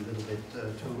fact be a little bit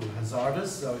too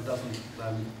hazardous, so it doesn't,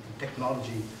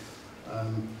 technology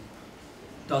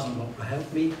doesn't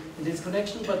help me in this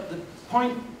connection. But the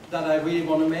point that I really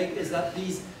want to make is that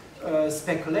these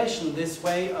speculation, this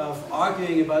way of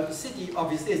arguing about the city,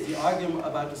 obviously is the argument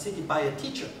about the city by a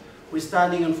teacher who is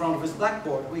standing in front of his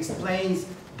blackboard, who explains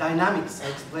dynamics,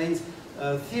 explains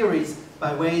theories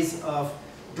by ways of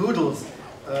doodles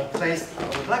placed on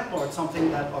the blackboard,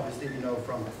 something that obviously we know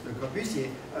from Le Corbusier,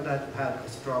 and that had a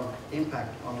strong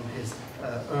impact on his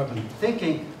urban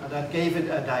thinking, and that gave it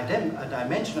a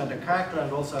dimension and a character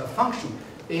and also a function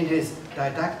in his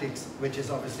didactics, which is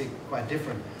obviously quite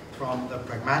different from the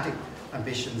pragmatic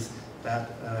ambitions that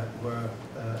were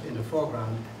in the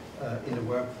foreground in the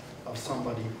work of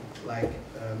somebody like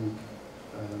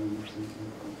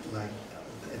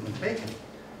Edmund Bacon.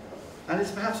 And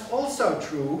it's perhaps also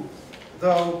true,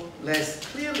 though less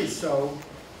clearly so,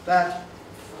 that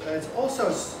it's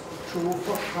also true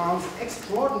for Kahn's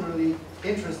extraordinarily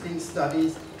interesting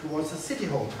studies towards the City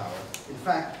Hall Tower. In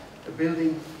fact, a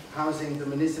building housing the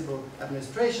municipal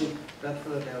administration that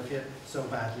Philadelphia so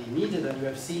badly needed. And you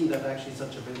have seen that actually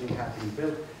such a building had been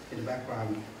built in the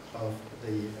background of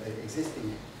the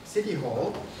existing City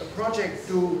Hall. A project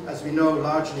due, as we know,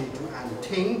 largely to Anne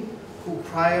Ting, who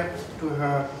prior to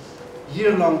her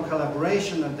year-long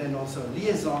collaboration and then also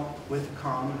liaison with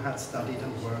Kahn had studied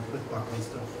and worked with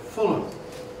Buckminster Fuller.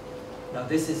 Now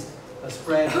this is a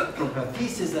spread from her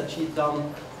thesis that she'd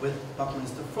done with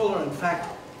Buckminster Fuller. In fact,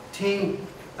 Ting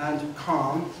and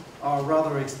Kahn are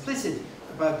rather explicit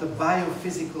about the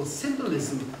biophysical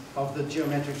symbolism of the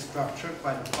geometric structure,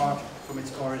 quite apart from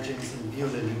its origins in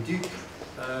Viollet-le-Duc.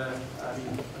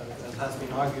 It has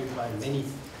been argued by many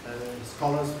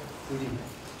scholars, including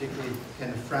particularly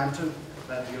Kenneth Frampton,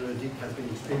 that Viollet-le-Duc has been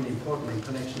extremely important in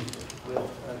connection with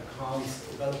Kahn's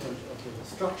development of the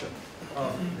structure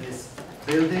of this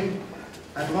building.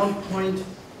 At one point,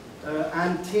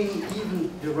 Anne Ting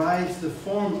even derives the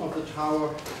form of the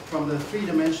tower from the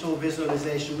three-dimensional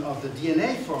visualization of the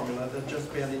DNA formula that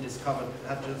just barely discovered,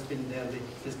 had just been barely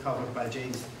discovered by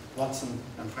James Watson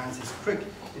and Francis Crick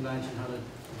in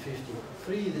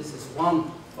 1953. This is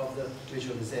one of the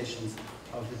visualizations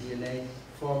of the DNA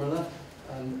formula,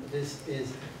 and this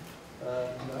is,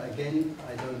 again,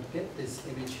 I don't get this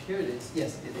image, here it is,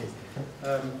 yes it is,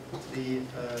 the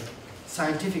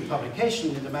scientific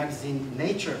publication in the magazine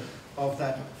Nature of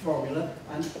that formula,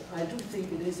 and I do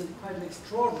think it is quite an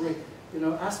extraordinary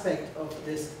aspect of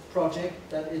this project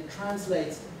that it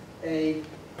translates a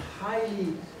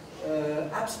highly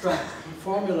abstract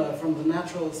formula from the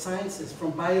natural sciences,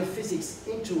 from biophysics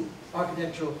into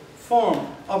architectural form,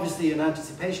 obviously in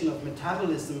anticipation of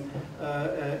metabolism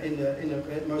in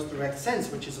the most direct sense,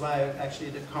 which is why actually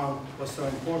the Kahn was so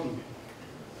important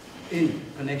in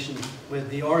connection with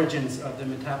the origins of the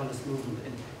metabolist movement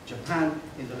in Japan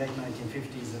in the late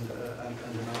 1950s and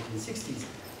the 1960s,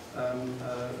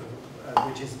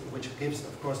 which gives,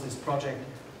 of course, this project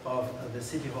of the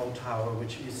City Hall Tower,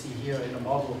 which you see here in a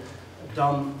model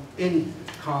done in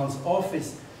Kahn's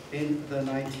office in the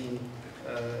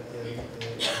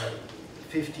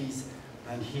 1950s.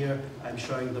 And here I'm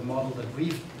showing the model that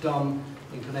we've done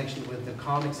in connection with the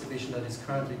Kahn exhibition that is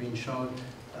currently being shown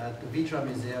at the Vitra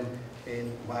Museum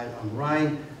in Weil am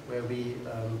Rhein, where we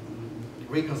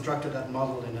reconstructed that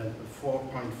model in a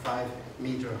 4.5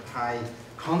 meter high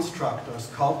construct or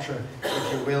sculpture,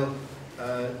 if you will,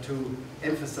 to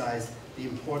emphasize the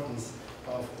importance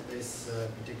of this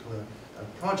particular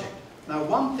project. Now,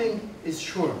 one thing is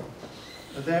sure,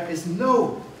 there is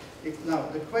no, now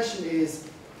the question is,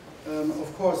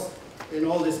 of course, in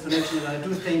all this connection, and I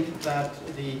do think that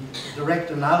the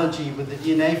direct analogy with the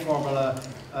DNA formula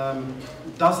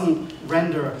doesn't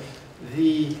render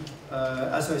the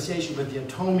association with the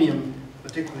atomium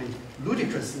particularly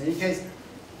ludicrous. In any case,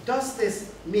 does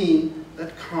this mean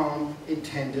that Kahn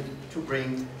intended to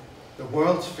bring the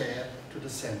World's Fair to the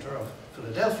center of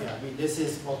Philadelphia? I mean, this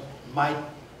is what might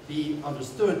be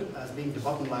understood as being the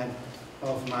bottom line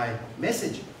of my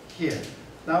message here.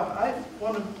 Now, I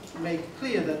want to make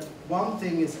clear that one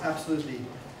thing is absolutely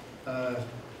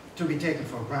to be taken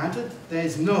for granted. There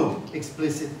is no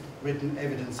explicit written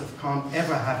evidence of Kahn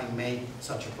ever having made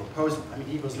such a proposal. I mean,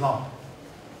 he was not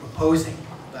proposing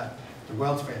that the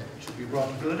World's Fair should be brought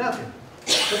to Philadelphia.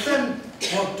 But then,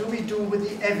 what do we do with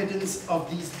the evidence of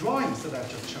these drawings that I've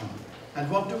just shown? And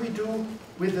what do we do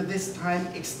with the this time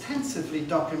extensively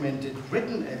documented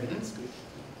written evidence,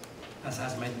 as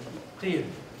has been made clear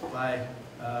by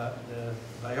the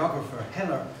biographer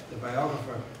Heller, the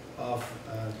biographer of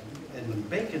Edmund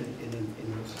Bacon, in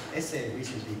an essay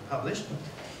recently published,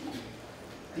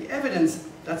 the evidence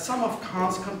that some of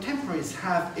Kant's contemporaries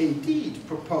have indeed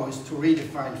proposed to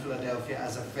redefine Philadelphia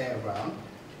as a fairground,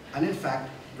 and in fact,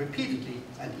 repeatedly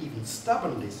and even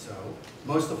stubbornly so,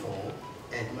 most of all,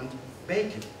 Edmund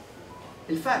Bacon.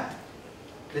 In fact,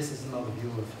 this is another view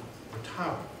of the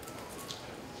tower.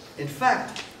 In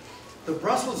fact, the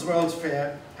Brussels World's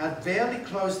Fair had barely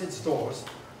closed its doors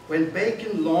when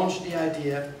Bacon launched the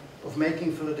idea of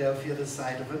making Philadelphia the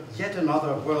site of yet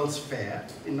another World's Fair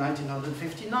in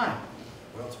 1959.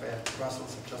 World's Fair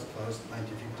Brussels had just closed in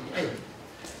 1958.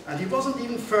 And he wasn't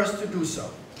even first to do so.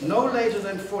 No later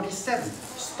than 47,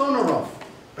 Stonerov,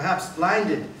 perhaps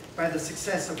blinded by the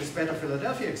success of his Better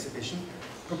Philadelphia exhibition,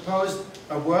 proposed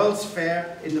a World's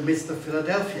Fair in the midst of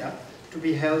Philadelphia to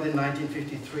be held in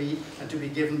 1953 and to be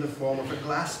given the form of a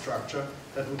glass structure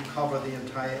that would cover the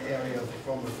entire area of the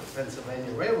former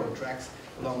Pennsylvania Railroad tracks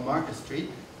along Market Street,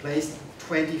 placed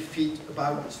 20 feet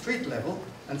above street level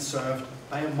and served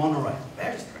by a monorail.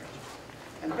 Very strange.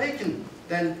 And Bacon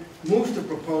then moved the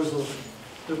proposed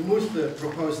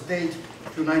date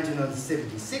to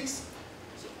 1976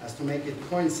 as to make it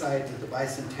coincide with the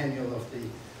bicentennial of the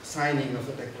signing of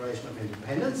the Declaration of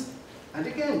Independence. And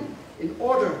again, in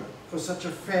order for such a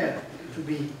fair to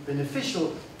be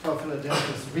beneficial for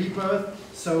Philadelphia's rebirth,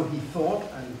 so he thought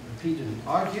and repeatedly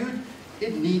argued,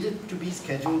 it needed to be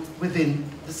scheduled within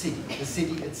the city. The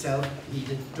city itself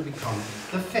needed to become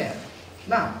the fair.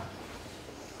 Now,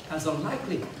 as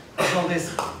unlikely as all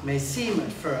this may seem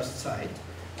at first sight,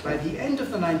 by the end of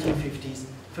the 1950s,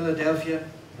 Philadelphia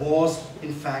was,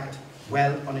 in fact,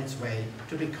 well on its way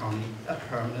to becoming a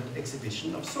permanent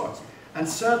exhibition of sorts, and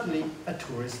certainly a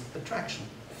tourist attraction.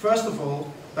 First of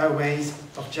all, by ways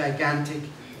of gigantic,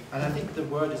 and I think the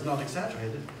word is not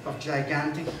exaggerated, of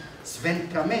gigantic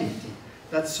sventramenti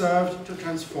that served to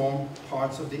transform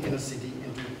parts of the inner city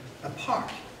into a park,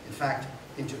 in fact,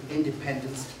 into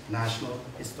Independence National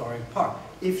Historic Park.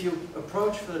 If you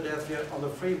approach Philadelphia on the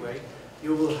freeway,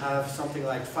 you will have something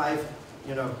like 5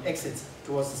 exits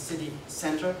towards the city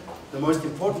center, the most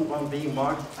important one being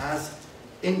marked as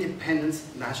Independence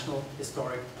National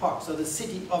Historic Park. So the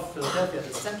city of Philadelphia,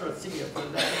 the center of the city of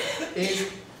Philadelphia,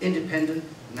 is Independent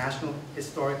National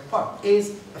Historic Park,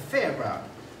 is a fairground.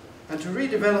 And to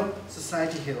redevelop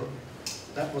Society Hill,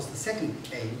 that was the second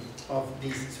aim of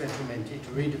these Sventramenti,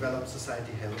 to redevelop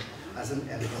Society Hill as an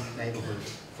elegant neighborhood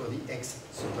for the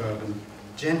ex-suburban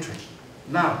gentry.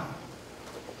 Now,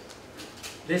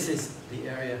 this is the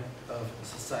area of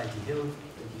Society Hill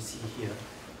that you see here,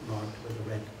 marked with a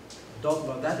red dot.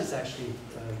 But that is actually,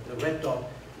 the red dot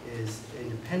is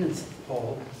Independence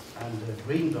Hall, and the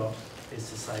green dot is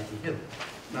Society Hill.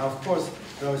 Now, of course,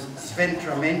 those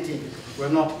Sventramenti were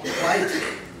not quite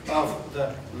of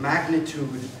the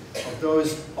magnitude of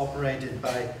those operated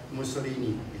by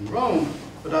Mussolini in Rome,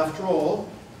 but after all,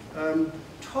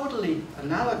 totally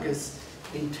analogous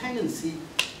in tendency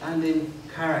and in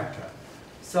character.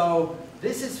 So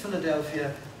this is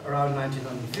Philadelphia around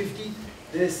 1950.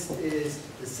 This is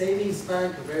the Savings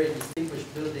Bank, a very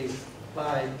distinguished building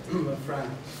by Frank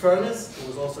Furness, who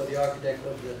was also the architect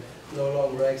of the no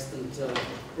longer extant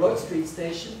Broad Street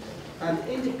station. And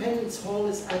Independence Hall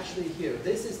is actually here.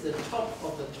 This is the top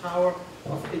of the tower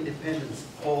of Independence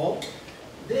Hall.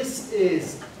 This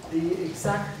is the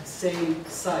exact same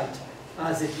site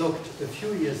as it looked a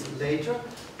few years later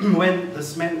when the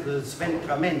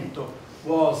Sventramento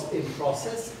was in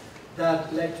process.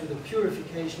 That led to the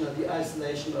purification and the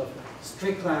isolation of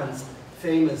Strickland's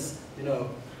famous,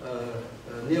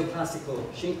 neoclassical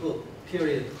Schinkel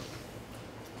period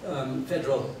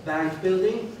Federal Bank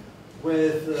building,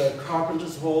 with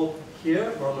Carpenter's Hall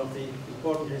here, one of the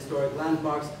important historic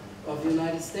landmarks of the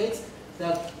United States,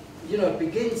 that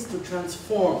begins to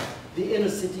transform the inner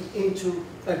city into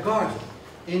a garden,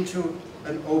 into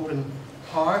an open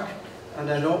park. And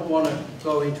I don't want to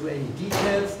go into any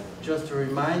details, just to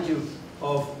remind you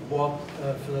of what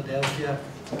Philadelphia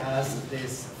as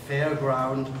this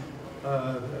fairground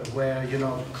where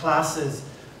classes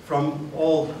from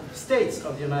all states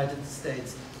of the United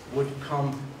States would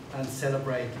come and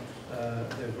celebrate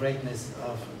the greatness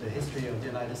of the history of the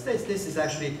United States. This is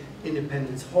actually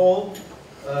Independence Hall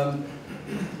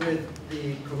with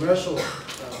the commercial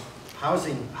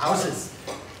houses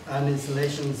and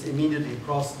installations immediately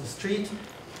across the street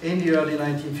in the early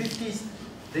 1950s.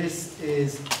 This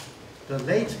is the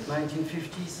late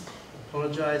 1950s.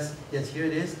 Apologize. Yes, here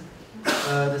it is.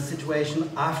 The situation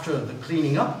after the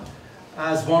cleaning up,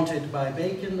 as wanted by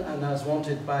Bacon and as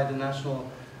wanted by the National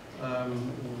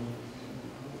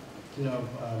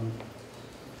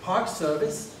park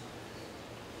service.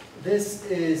 This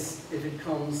is, if it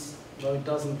comes, well, it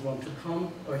doesn't want to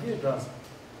come, or here it does,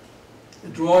 a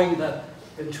drawing that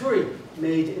Venturi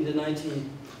made in the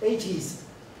 1980s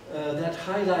that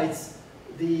highlights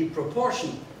the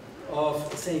proportion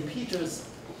of St. Peter's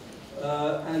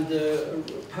and the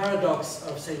paradox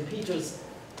of St. Peter's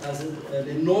as an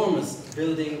enormous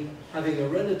building having a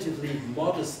relatively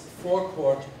modest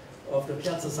forecourt of the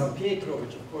Piazza San Pietro,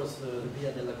 which of course the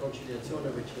Via della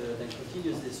Conciliazione, which then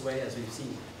continues this way as we've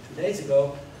seen 2 days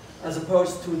ago, as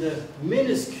opposed to the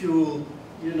minuscule,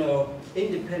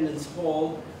 Independence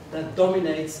Hall that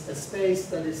dominates a space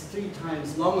that is 3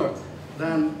 times longer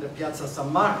than the Piazza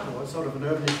San Marco, sort of an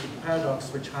urbanistic paradox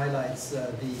which highlights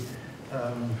the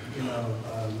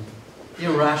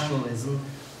irrationalism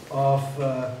of,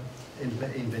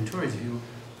 in Venturi's view,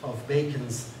 of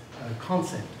Bacon's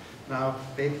concept. Now,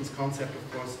 Bacon's concept,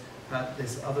 of course, had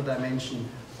this other dimension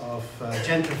of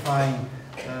gentrifying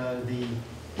the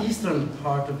eastern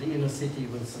part of the inner city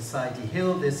with Society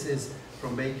Hill. This is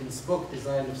from Bacon's book,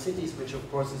 Design of Cities, which,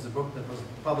 of course, is a book that was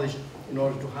published in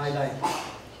order to highlight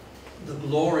the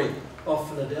glory of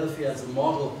Philadelphia as a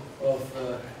model of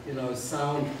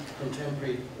sound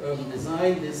contemporary urban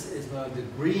design. This is now the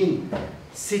green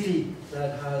city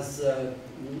that has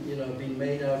been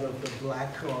made out of the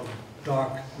black or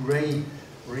dark gray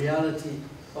reality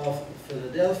of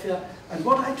Philadelphia. And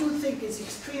what I do think is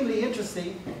extremely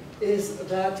interesting is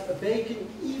that Bacon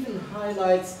even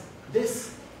highlights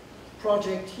this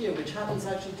project here, which happens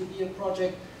actually to be a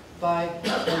project by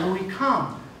Louis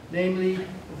Kahn, namely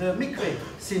the Mikveh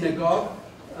synagogue,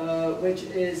 which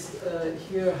is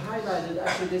here highlighted.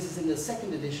 Actually, this is in the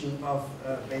 2nd edition of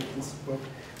Bacon's book,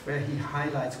 where he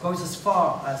highlights, goes as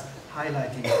far as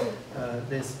highlighting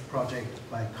this project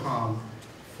by Kahn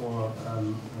for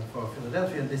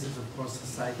Philadelphia. And this is, of course,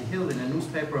 Society Hill in a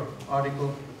newspaper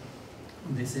article.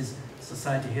 And this is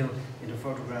Society Hill in a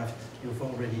photograph you've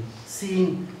already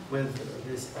seen with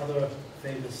this other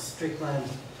famous Strickland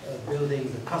building,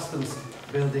 the customs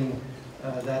building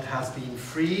that has been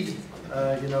freed,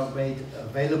 made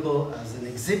available as an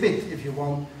exhibit, if you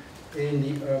want, in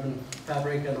the urban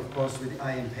fabric, and of course with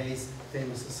Ian Pay's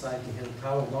famous Society Hill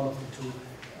Tower, one of the 2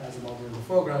 as a model in the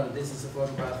foreground. And this is a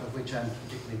photograph of which I'm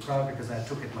particularly proud because I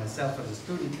took it myself as a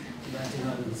student in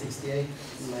 1968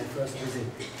 in my first visit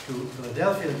to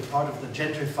Philadelphia, the part of the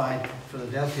gentrified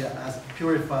Philadelphia as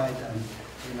purified and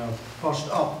pushed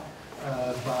up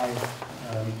by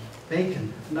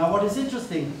Bacon. Now, what is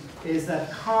interesting is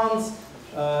that Kahn's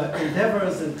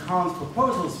endeavors and Kahn's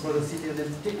proposals for the city, and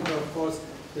in particular, of course,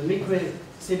 the Mikveh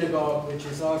synagogue, which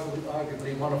is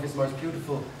arguably one of his most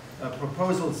beautiful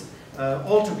proposals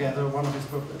altogether, one of his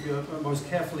most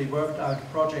carefully worked out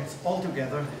projects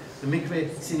altogether. The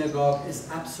Mikveh synagogue is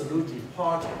absolutely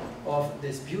part of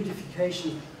this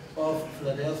beautification of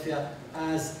Philadelphia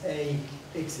as an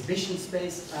exhibition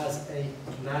space, as a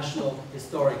national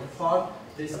historic park.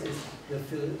 This is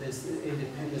this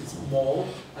Independence Mall,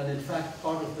 and in fact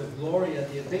part of the glory and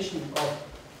the ambition of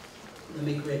the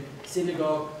Mikveh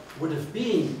synagogue would have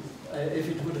been, if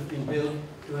it would have been built,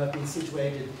 to have been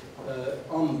situated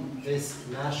on this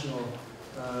national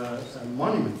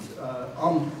monument,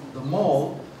 on the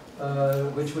mall,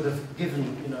 which would have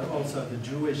given also the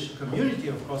Jewish community,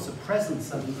 of course, a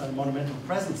presence and a monumental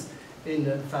presence in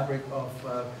the fabric of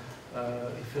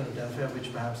Philadelphia,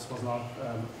 which perhaps was not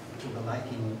to the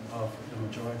liking of the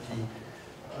majority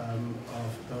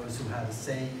of those who had a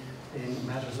say in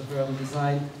matters of urban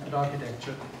design and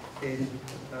architecture in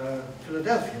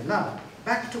Philadelphia. Now,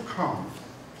 back to Kahn.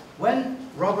 When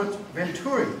Robert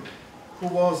Venturi, who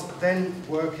was then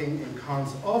working in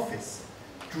Kahn's office,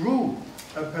 drew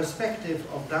a perspective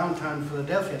of downtown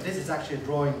Philadelphia, this is actually a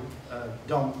drawing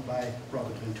done by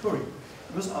Robert Venturi,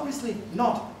 it was obviously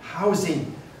not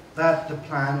housing that the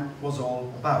plan was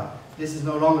all about. This is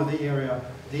no longer the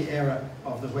era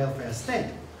of the welfare state,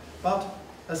 but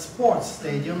a sports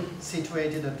stadium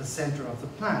situated at the center of the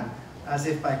plan, as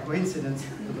if by coincidence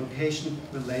the location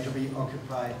will later be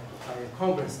occupied by a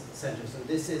Congress Center. So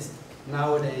this is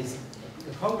nowadays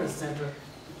the Congress Center,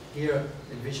 here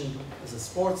envisioned as a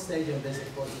sports stadium. This,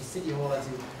 of course, is City Hall, as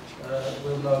you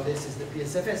will know. This is the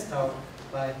PSFS Tower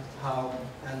by Howe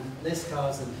and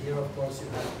Liscars, and here, of course, you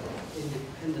have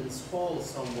Independence Hall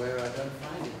somewhere. I don't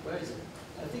find it. Where is it?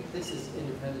 I think this is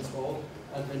Independence Hall,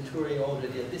 and Venturi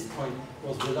already at this point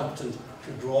was reluctant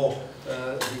to draw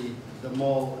the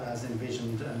mall as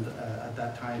envisioned and at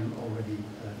that time already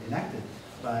enacted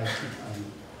by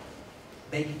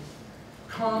Bacon.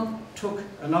 Kahn took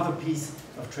another piece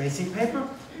of tracing paper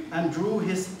and drew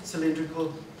his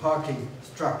cylindrical parking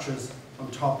structures on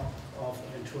top of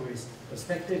Venturi's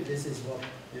perspective. This is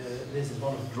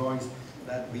one of the drawings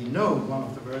that we know, one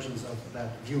of the versions of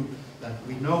that view that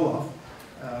we know of,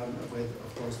 with,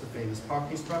 of course, the famous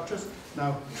parking structures.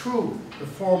 Now, true, the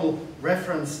formal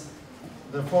references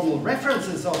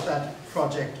of that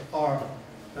project are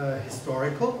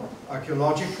historical,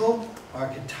 archaeological,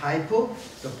 archetypal.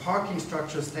 The parking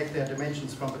structures take their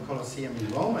dimensions from the Colosseum in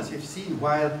Rome, as you've seen,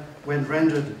 while when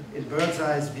rendered in bird's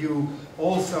eye view,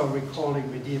 also recalling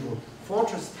medieval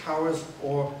fortress towers,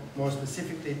 or more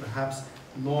specifically, perhaps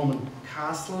Norman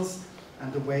castles,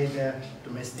 and the way their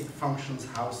domestic functions,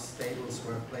 house, stables,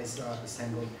 workplaces are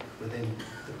assembled within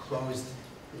the closed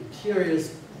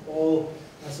interiors, all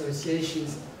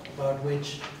associations about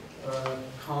which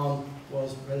Kahn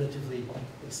was relatively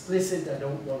explicit. I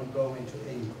don't want to go into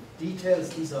any details.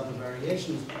 These are the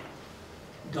variations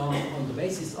done on the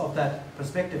basis of that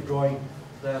perspective drawing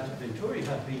that Venturi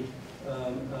had been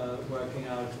working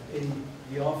out in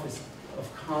the office of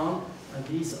Kahn. And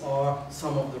these are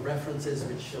some of the references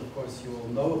which, of course, you all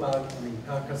know about. I mean,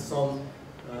 Carcassonne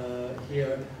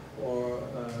here, or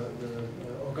the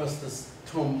Augustus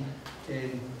tomb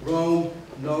in Rome.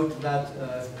 Note that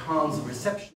Kahn's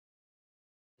reception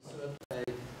is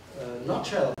a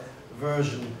nutshell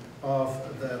version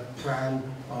of the plan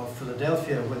of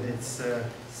Philadelphia with its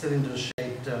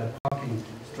cylinder-shaped parking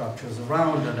structures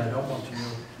around, and I don't want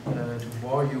to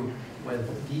bore you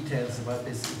with details about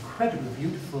this incredibly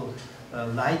beautiful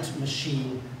light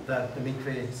machine that the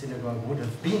Mikveh synagogue would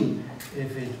have been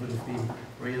if it would have been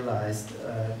realized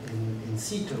in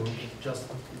situ. Just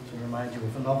to remind you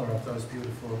of another of those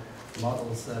beautiful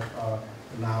models that are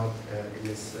now in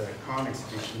this Kahn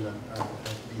exhibition that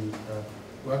I've been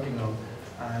working on,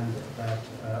 and that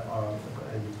are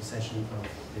in the possession of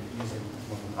the Museum of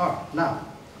Modern Art. Now,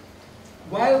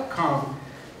 while Kahn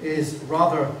is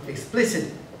rather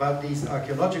explicit about these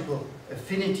archaeological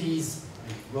affinities,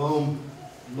 Rome,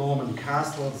 Norman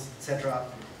castles, etc.,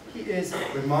 he is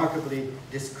remarkably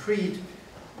discreet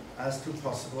as to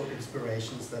possible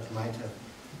inspirations that might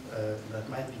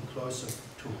be closer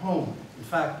to home. In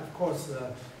fact, of course,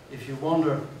 if you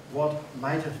wonder what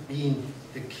might have been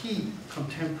the key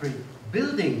contemporary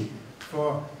building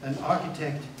for an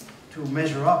architect to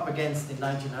measure up against in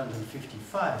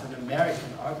 1955, an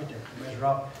American architect to measure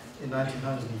up in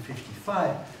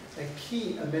 1955, a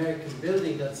key American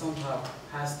building that somehow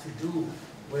has to do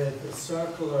with a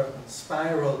circular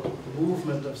spiral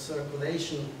movement of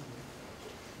circulation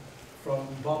from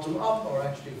bottom up, or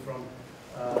actually from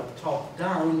top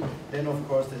down, then of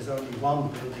course there's only one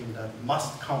building that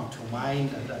must come to mind,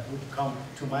 and that would come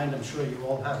to mind, I'm sure you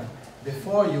all have it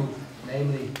before you,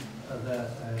 namely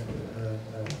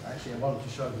actually I wanted to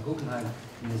show the Guggenheim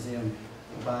Museum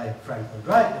by Frank Lloyd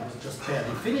Wright. It was just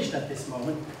barely finished at this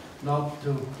moment, not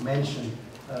to mention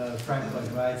Frank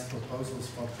Lloyd Wright's proposals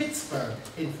for Pittsburgh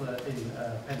in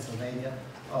Pennsylvania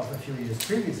of a few years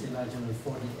previously,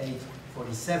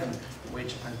 1948-47,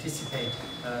 which anticipate,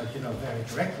 very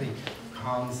directly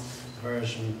Kahn's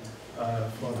version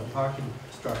for the parking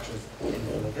structures in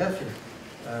Philadelphia.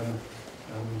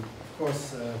 Of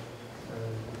course,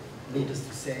 needless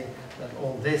to say that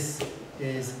all this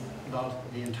is not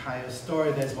the entire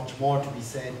story. There's much more to be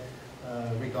said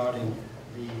regarding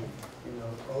the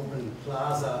open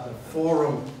plaza, the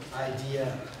forum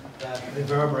idea that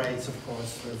reverberates, of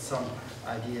course, with some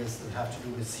ideas that have to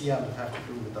do with Siam, that have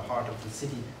to do with the heart of the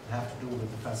city, that have to do with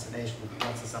the fascination with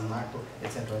Piazza San Marco,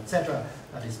 etc., etc.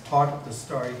 That is part of the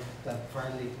story that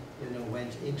finally,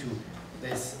 went into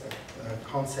this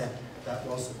concept that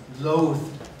was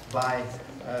loathed by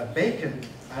Bacon,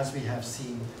 as we have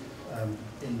seen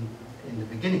in the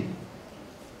beginning.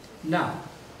 Now,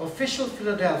 official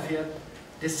Philadelphia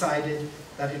decided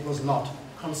that it was not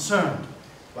concerned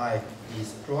by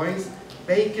these drawings.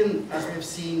 Bacon, as we have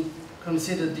seen,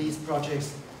 considered these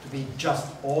projects to be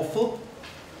just awful.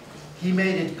 He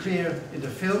made it clear in the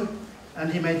film,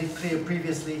 and he made it clear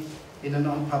previously in an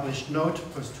unpublished note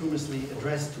posthumously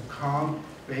addressed to Kahn,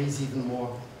 where he's even more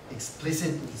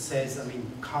explicit. He says,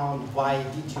 Kahn, why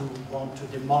did you want to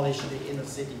demolish the inner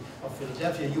city of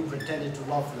Philadelphia? You pretended to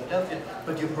love Philadelphia,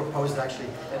 but you proposed actually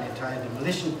an entire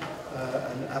demolition,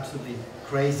 an absolutely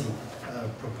crazy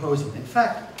proposal. In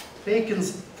fact,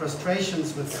 Bacon's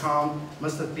frustrations with Kahn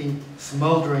must have been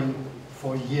smoldering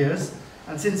for years.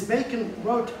 And since Bacon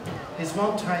wrote his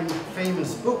one-time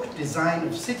famous book, Design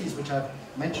of Cities, which I've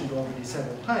mentioned already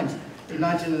several times, in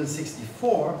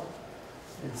 1964,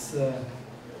 it's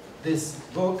this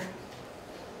book,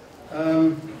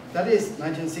 that is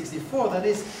 1964, that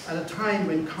is at a time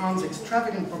when Kahn's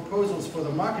extravagant proposals for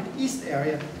the Market East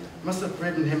area must have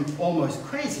driven him almost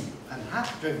crazy, and had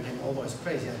driven him almost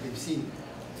crazy, as we've seen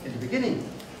in the beginning.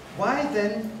 Why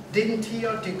then didn't he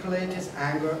articulate his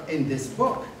anger in this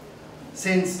book,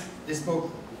 since this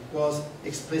book was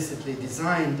explicitly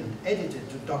designed and edited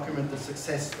to document the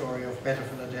success story of Better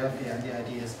Philadelphia and the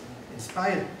ideas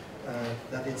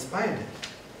that inspired it?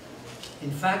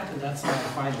 In fact, and that's my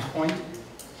final point,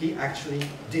 he actually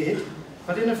did,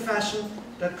 but in a fashion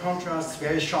that contrasts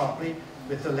very sharply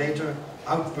with the later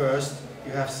outburst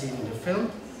you have seen in the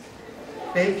film.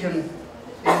 Bacon,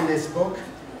 in this book,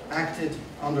 acted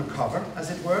undercover,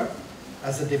 as it were,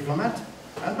 as a diplomat,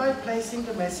 and by placing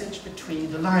the message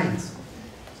between the lines.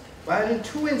 While in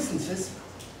two instances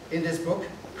in this book,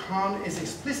 Kahn is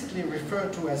explicitly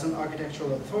referred to as an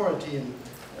architectural authority, and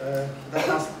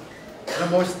the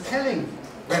most telling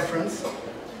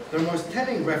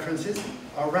references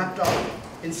are wrapped up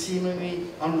in seemingly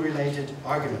unrelated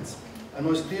arguments, and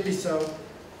most clearly so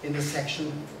in the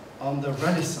section on the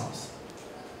Renaissance.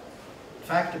 In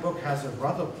fact, the book has a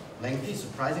rather lengthy,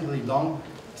 surprisingly long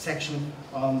section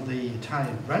on the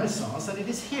Italian Renaissance, and it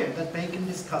is here that Bacon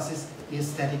discusses the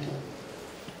aesthetic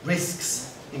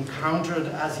risks encountered,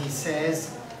 as he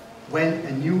says, when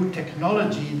a new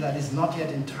technology that is not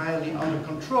yet entirely under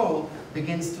control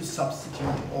begins to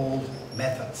substitute old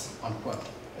methods, unquote.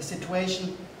 A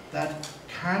situation that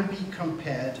can be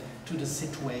compared to the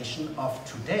situation of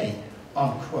today,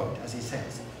 unquote, as he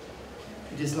says.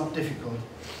 It is not difficult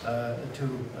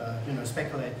to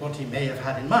speculate what he may have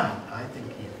had in mind. I think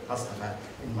he must have had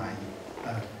in mind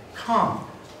calm.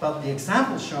 But the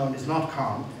example shown is not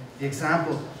calm. The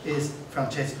example is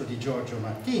Francesco di Giorgio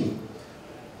Martini,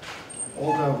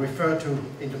 although referred to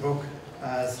in the book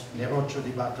as Neroccio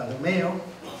di Bartolomeo,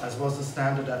 as was the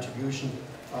standard attribution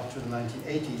up to the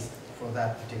 1980s for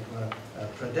that particular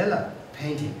predella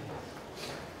painting.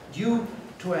 Due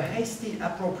to a hasty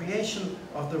appropriation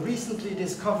of the recently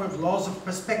discovered laws of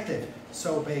perspective,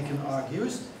 so Bacon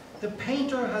argues, the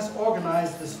painter has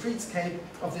organized the streetscape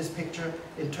of this picture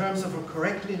in terms of a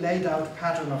correctly laid out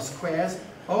pattern of squares,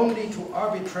 only to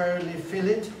arbitrarily fill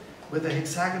it with a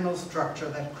hexagonal structure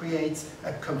that creates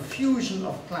a confusion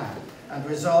of plan and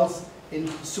results in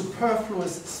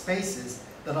superfluous spaces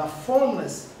that are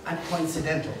formless and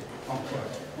coincidental,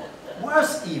 unquote.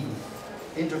 Worse even,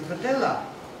 in the predella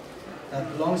that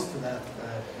belongs to that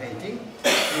painting,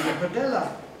 in the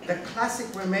predella, the classic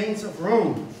remains of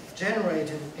Rome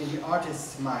generated in the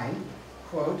artist's mind,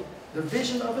 quote, the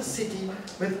vision of a city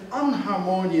with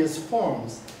unharmonious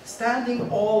forms, standing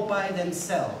all by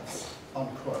themselves,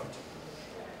 unquote.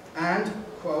 And,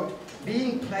 quote,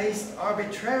 being placed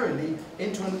arbitrarily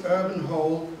into an urban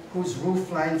whole whose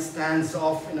roofline stands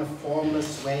off in a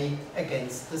formless way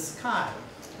against the sky.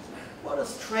 What a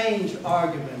strange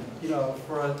argument,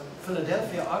 for a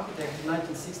Philadelphia architect in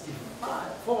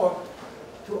 1964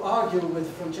 to argue with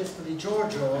Francesco di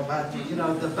Giorgio about,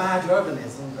 the bad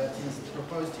urbanism that he's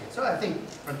proposed here. So I think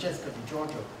Francesco di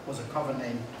Giorgio was a cover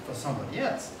name for somebody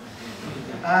else.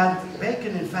 And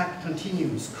Bacon, in fact,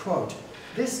 continues, quote,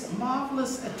 this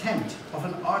marvelous attempt of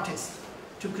an artist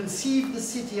to conceive the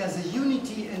city as a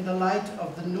unity in the light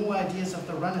of the new ideas of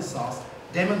the Renaissance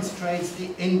demonstrates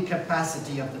the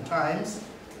incapacity of the times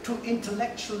to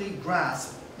intellectually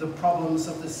grasp the problems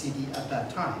of the city at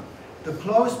that time. The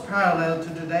close parallel to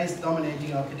today's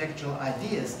dominating architectural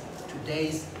ideas,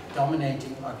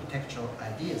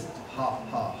 ha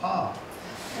ha ha,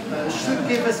 should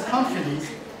give us confidence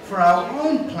for our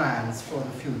own plans for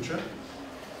the future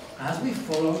as we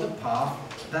follow the path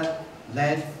that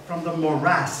led from the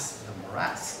morass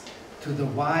to the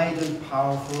wide and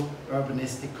powerful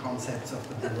urbanistic concepts of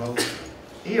the Baroque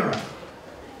era.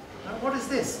 Now, what is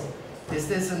this? Is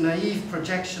this a naive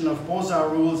projection of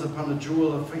Beaux-Arts rules upon a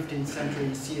jewel of 15th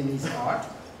century Sienese art,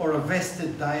 or a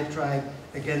vested diatribe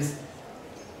against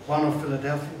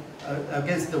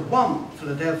the one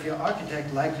Philadelphia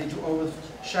architect likely to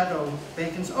overshadow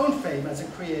Bacon's own fame as a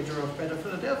creator of Better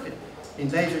Philadelphia? In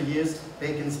later years,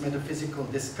 Bacon's metaphysical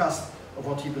disgust of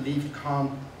what he believed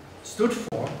Kahn stood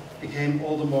for became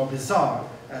all the more bizarre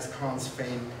as Kahn's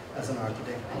fame as an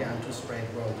architect began to spread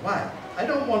worldwide. I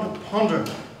don't want to ponder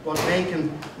what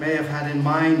Bacon may have had in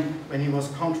mind when he was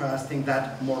contrasting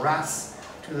that morass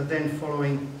to the then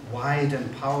following wide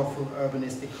and powerful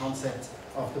urbanistic concepts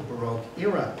of the Baroque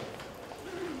era,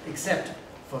 except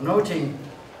for noting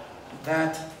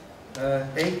that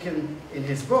Bacon in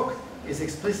his book is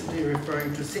explicitly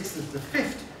referring to Sixtus V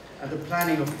and the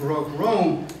planning of Baroque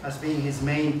Rome as being his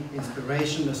main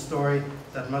inspiration, a story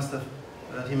that must have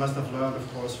that he must have learned,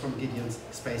 of course, from Gideon's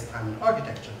Space-Time and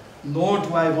Architecture. Nor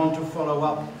do I want to follow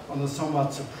up on the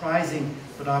somewhat surprising,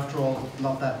 but after all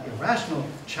not that irrational,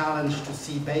 challenge to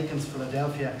see Bacon's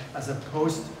Philadelphia as a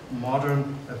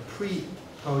post-modern, a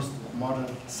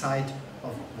pre-postmodern site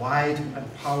of wide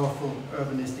and powerful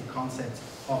urbanistic concepts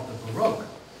of the Baroque.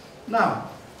 Now,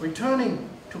 returning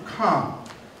to Kant,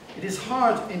 it is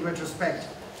hard in retrospect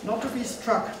not to be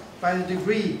struck by the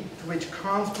degree to which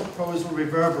Kant's proposal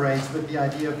reverberates with the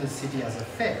idea of the city as a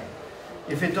fair,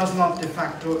 if it does not de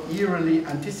facto eerily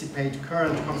anticipate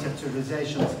current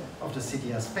conceptualizations of the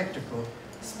city as spectacle,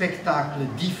 spectacle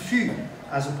diffus,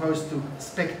 as opposed to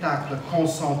spectacle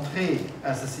concentré,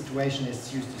 as the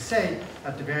situationists used to say,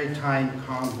 at the very time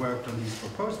Kant worked on these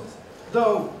proposals.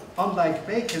 Though, unlike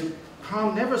Bacon,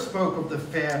 Kant never spoke of the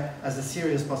fair as a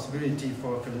serious possibility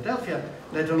for Philadelphia,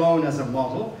 let alone as a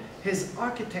model. His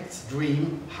architect's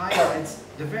dream highlights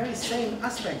the very same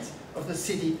aspects of the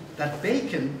city that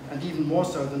Bacon, and even more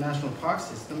so the national park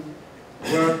system,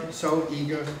 were so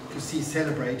eager to see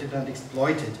celebrated and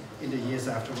exploited in the years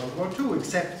after World War II,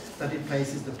 except that it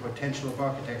places the potential of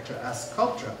architecture as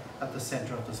sculpture at the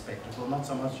center of the spectacle, not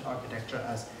so much architecture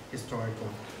as historical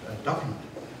document.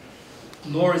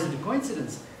 Nor is it a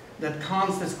coincidence that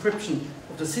Kant's description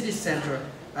of the city center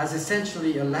as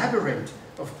essentially a labyrinth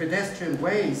of pedestrian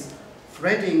ways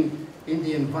threading in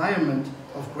the environment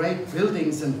of great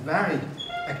buildings and varied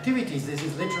activities. This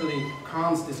is literally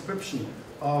Kant's description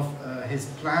of his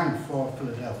plan for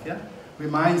Philadelphia.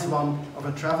 Reminds one of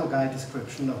a travel guide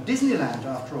description of Disneyland,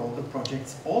 after all, the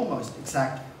project's almost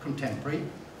exact contemporary,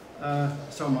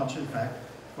 so much in fact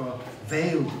for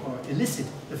veiled or illicit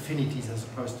affinities as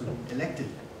opposed to elected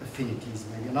affinities,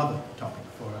 maybe another topic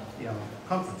for the other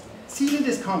conference. Seen in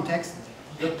this context,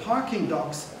 the parking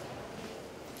docks,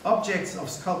 objects of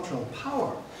sculptural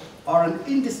power, are an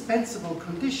indispensable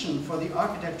condition for the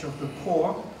architecture of the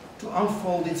core to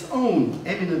unfold its own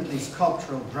eminently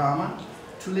sculptural drama,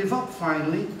 to live up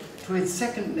finally to its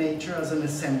second nature as an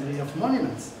assembly of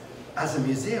monuments, as a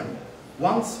museum.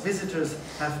 Once visitors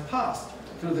have passed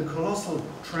through the colossal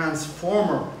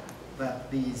transformer that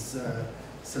these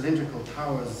cylindrical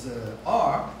towers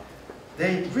are,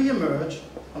 they re-emerge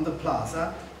on the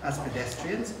plaza as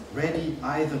pedestrians, ready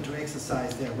either to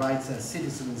exercise their rights as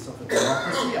citizens of a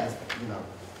democracy, as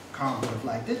Kant would have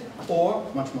liked it, or,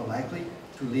 much more likely,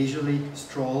 to leisurely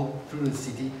stroll through the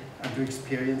city and to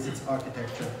experience its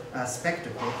architecture as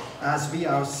spectacle, as we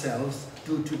ourselves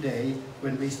do today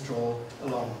when we stroll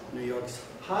along New York's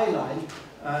High Line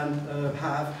and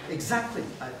have exactly,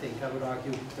 I think, I would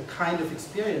argue, the kind of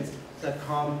experience that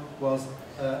Kant was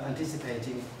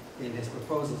anticipating in his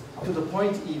proposals, to the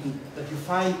point even that you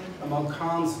find among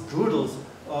Kant's doodles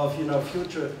of the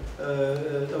future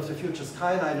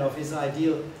skyline of his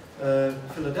ideal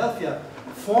Philadelphia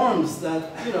forms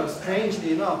that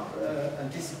strangely enough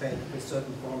anticipate with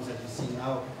certain forms that you see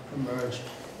now emerge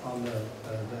on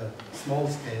the small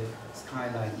scale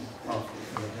skyline of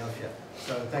Philadelphia.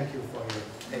 So thank you for your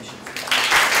patience.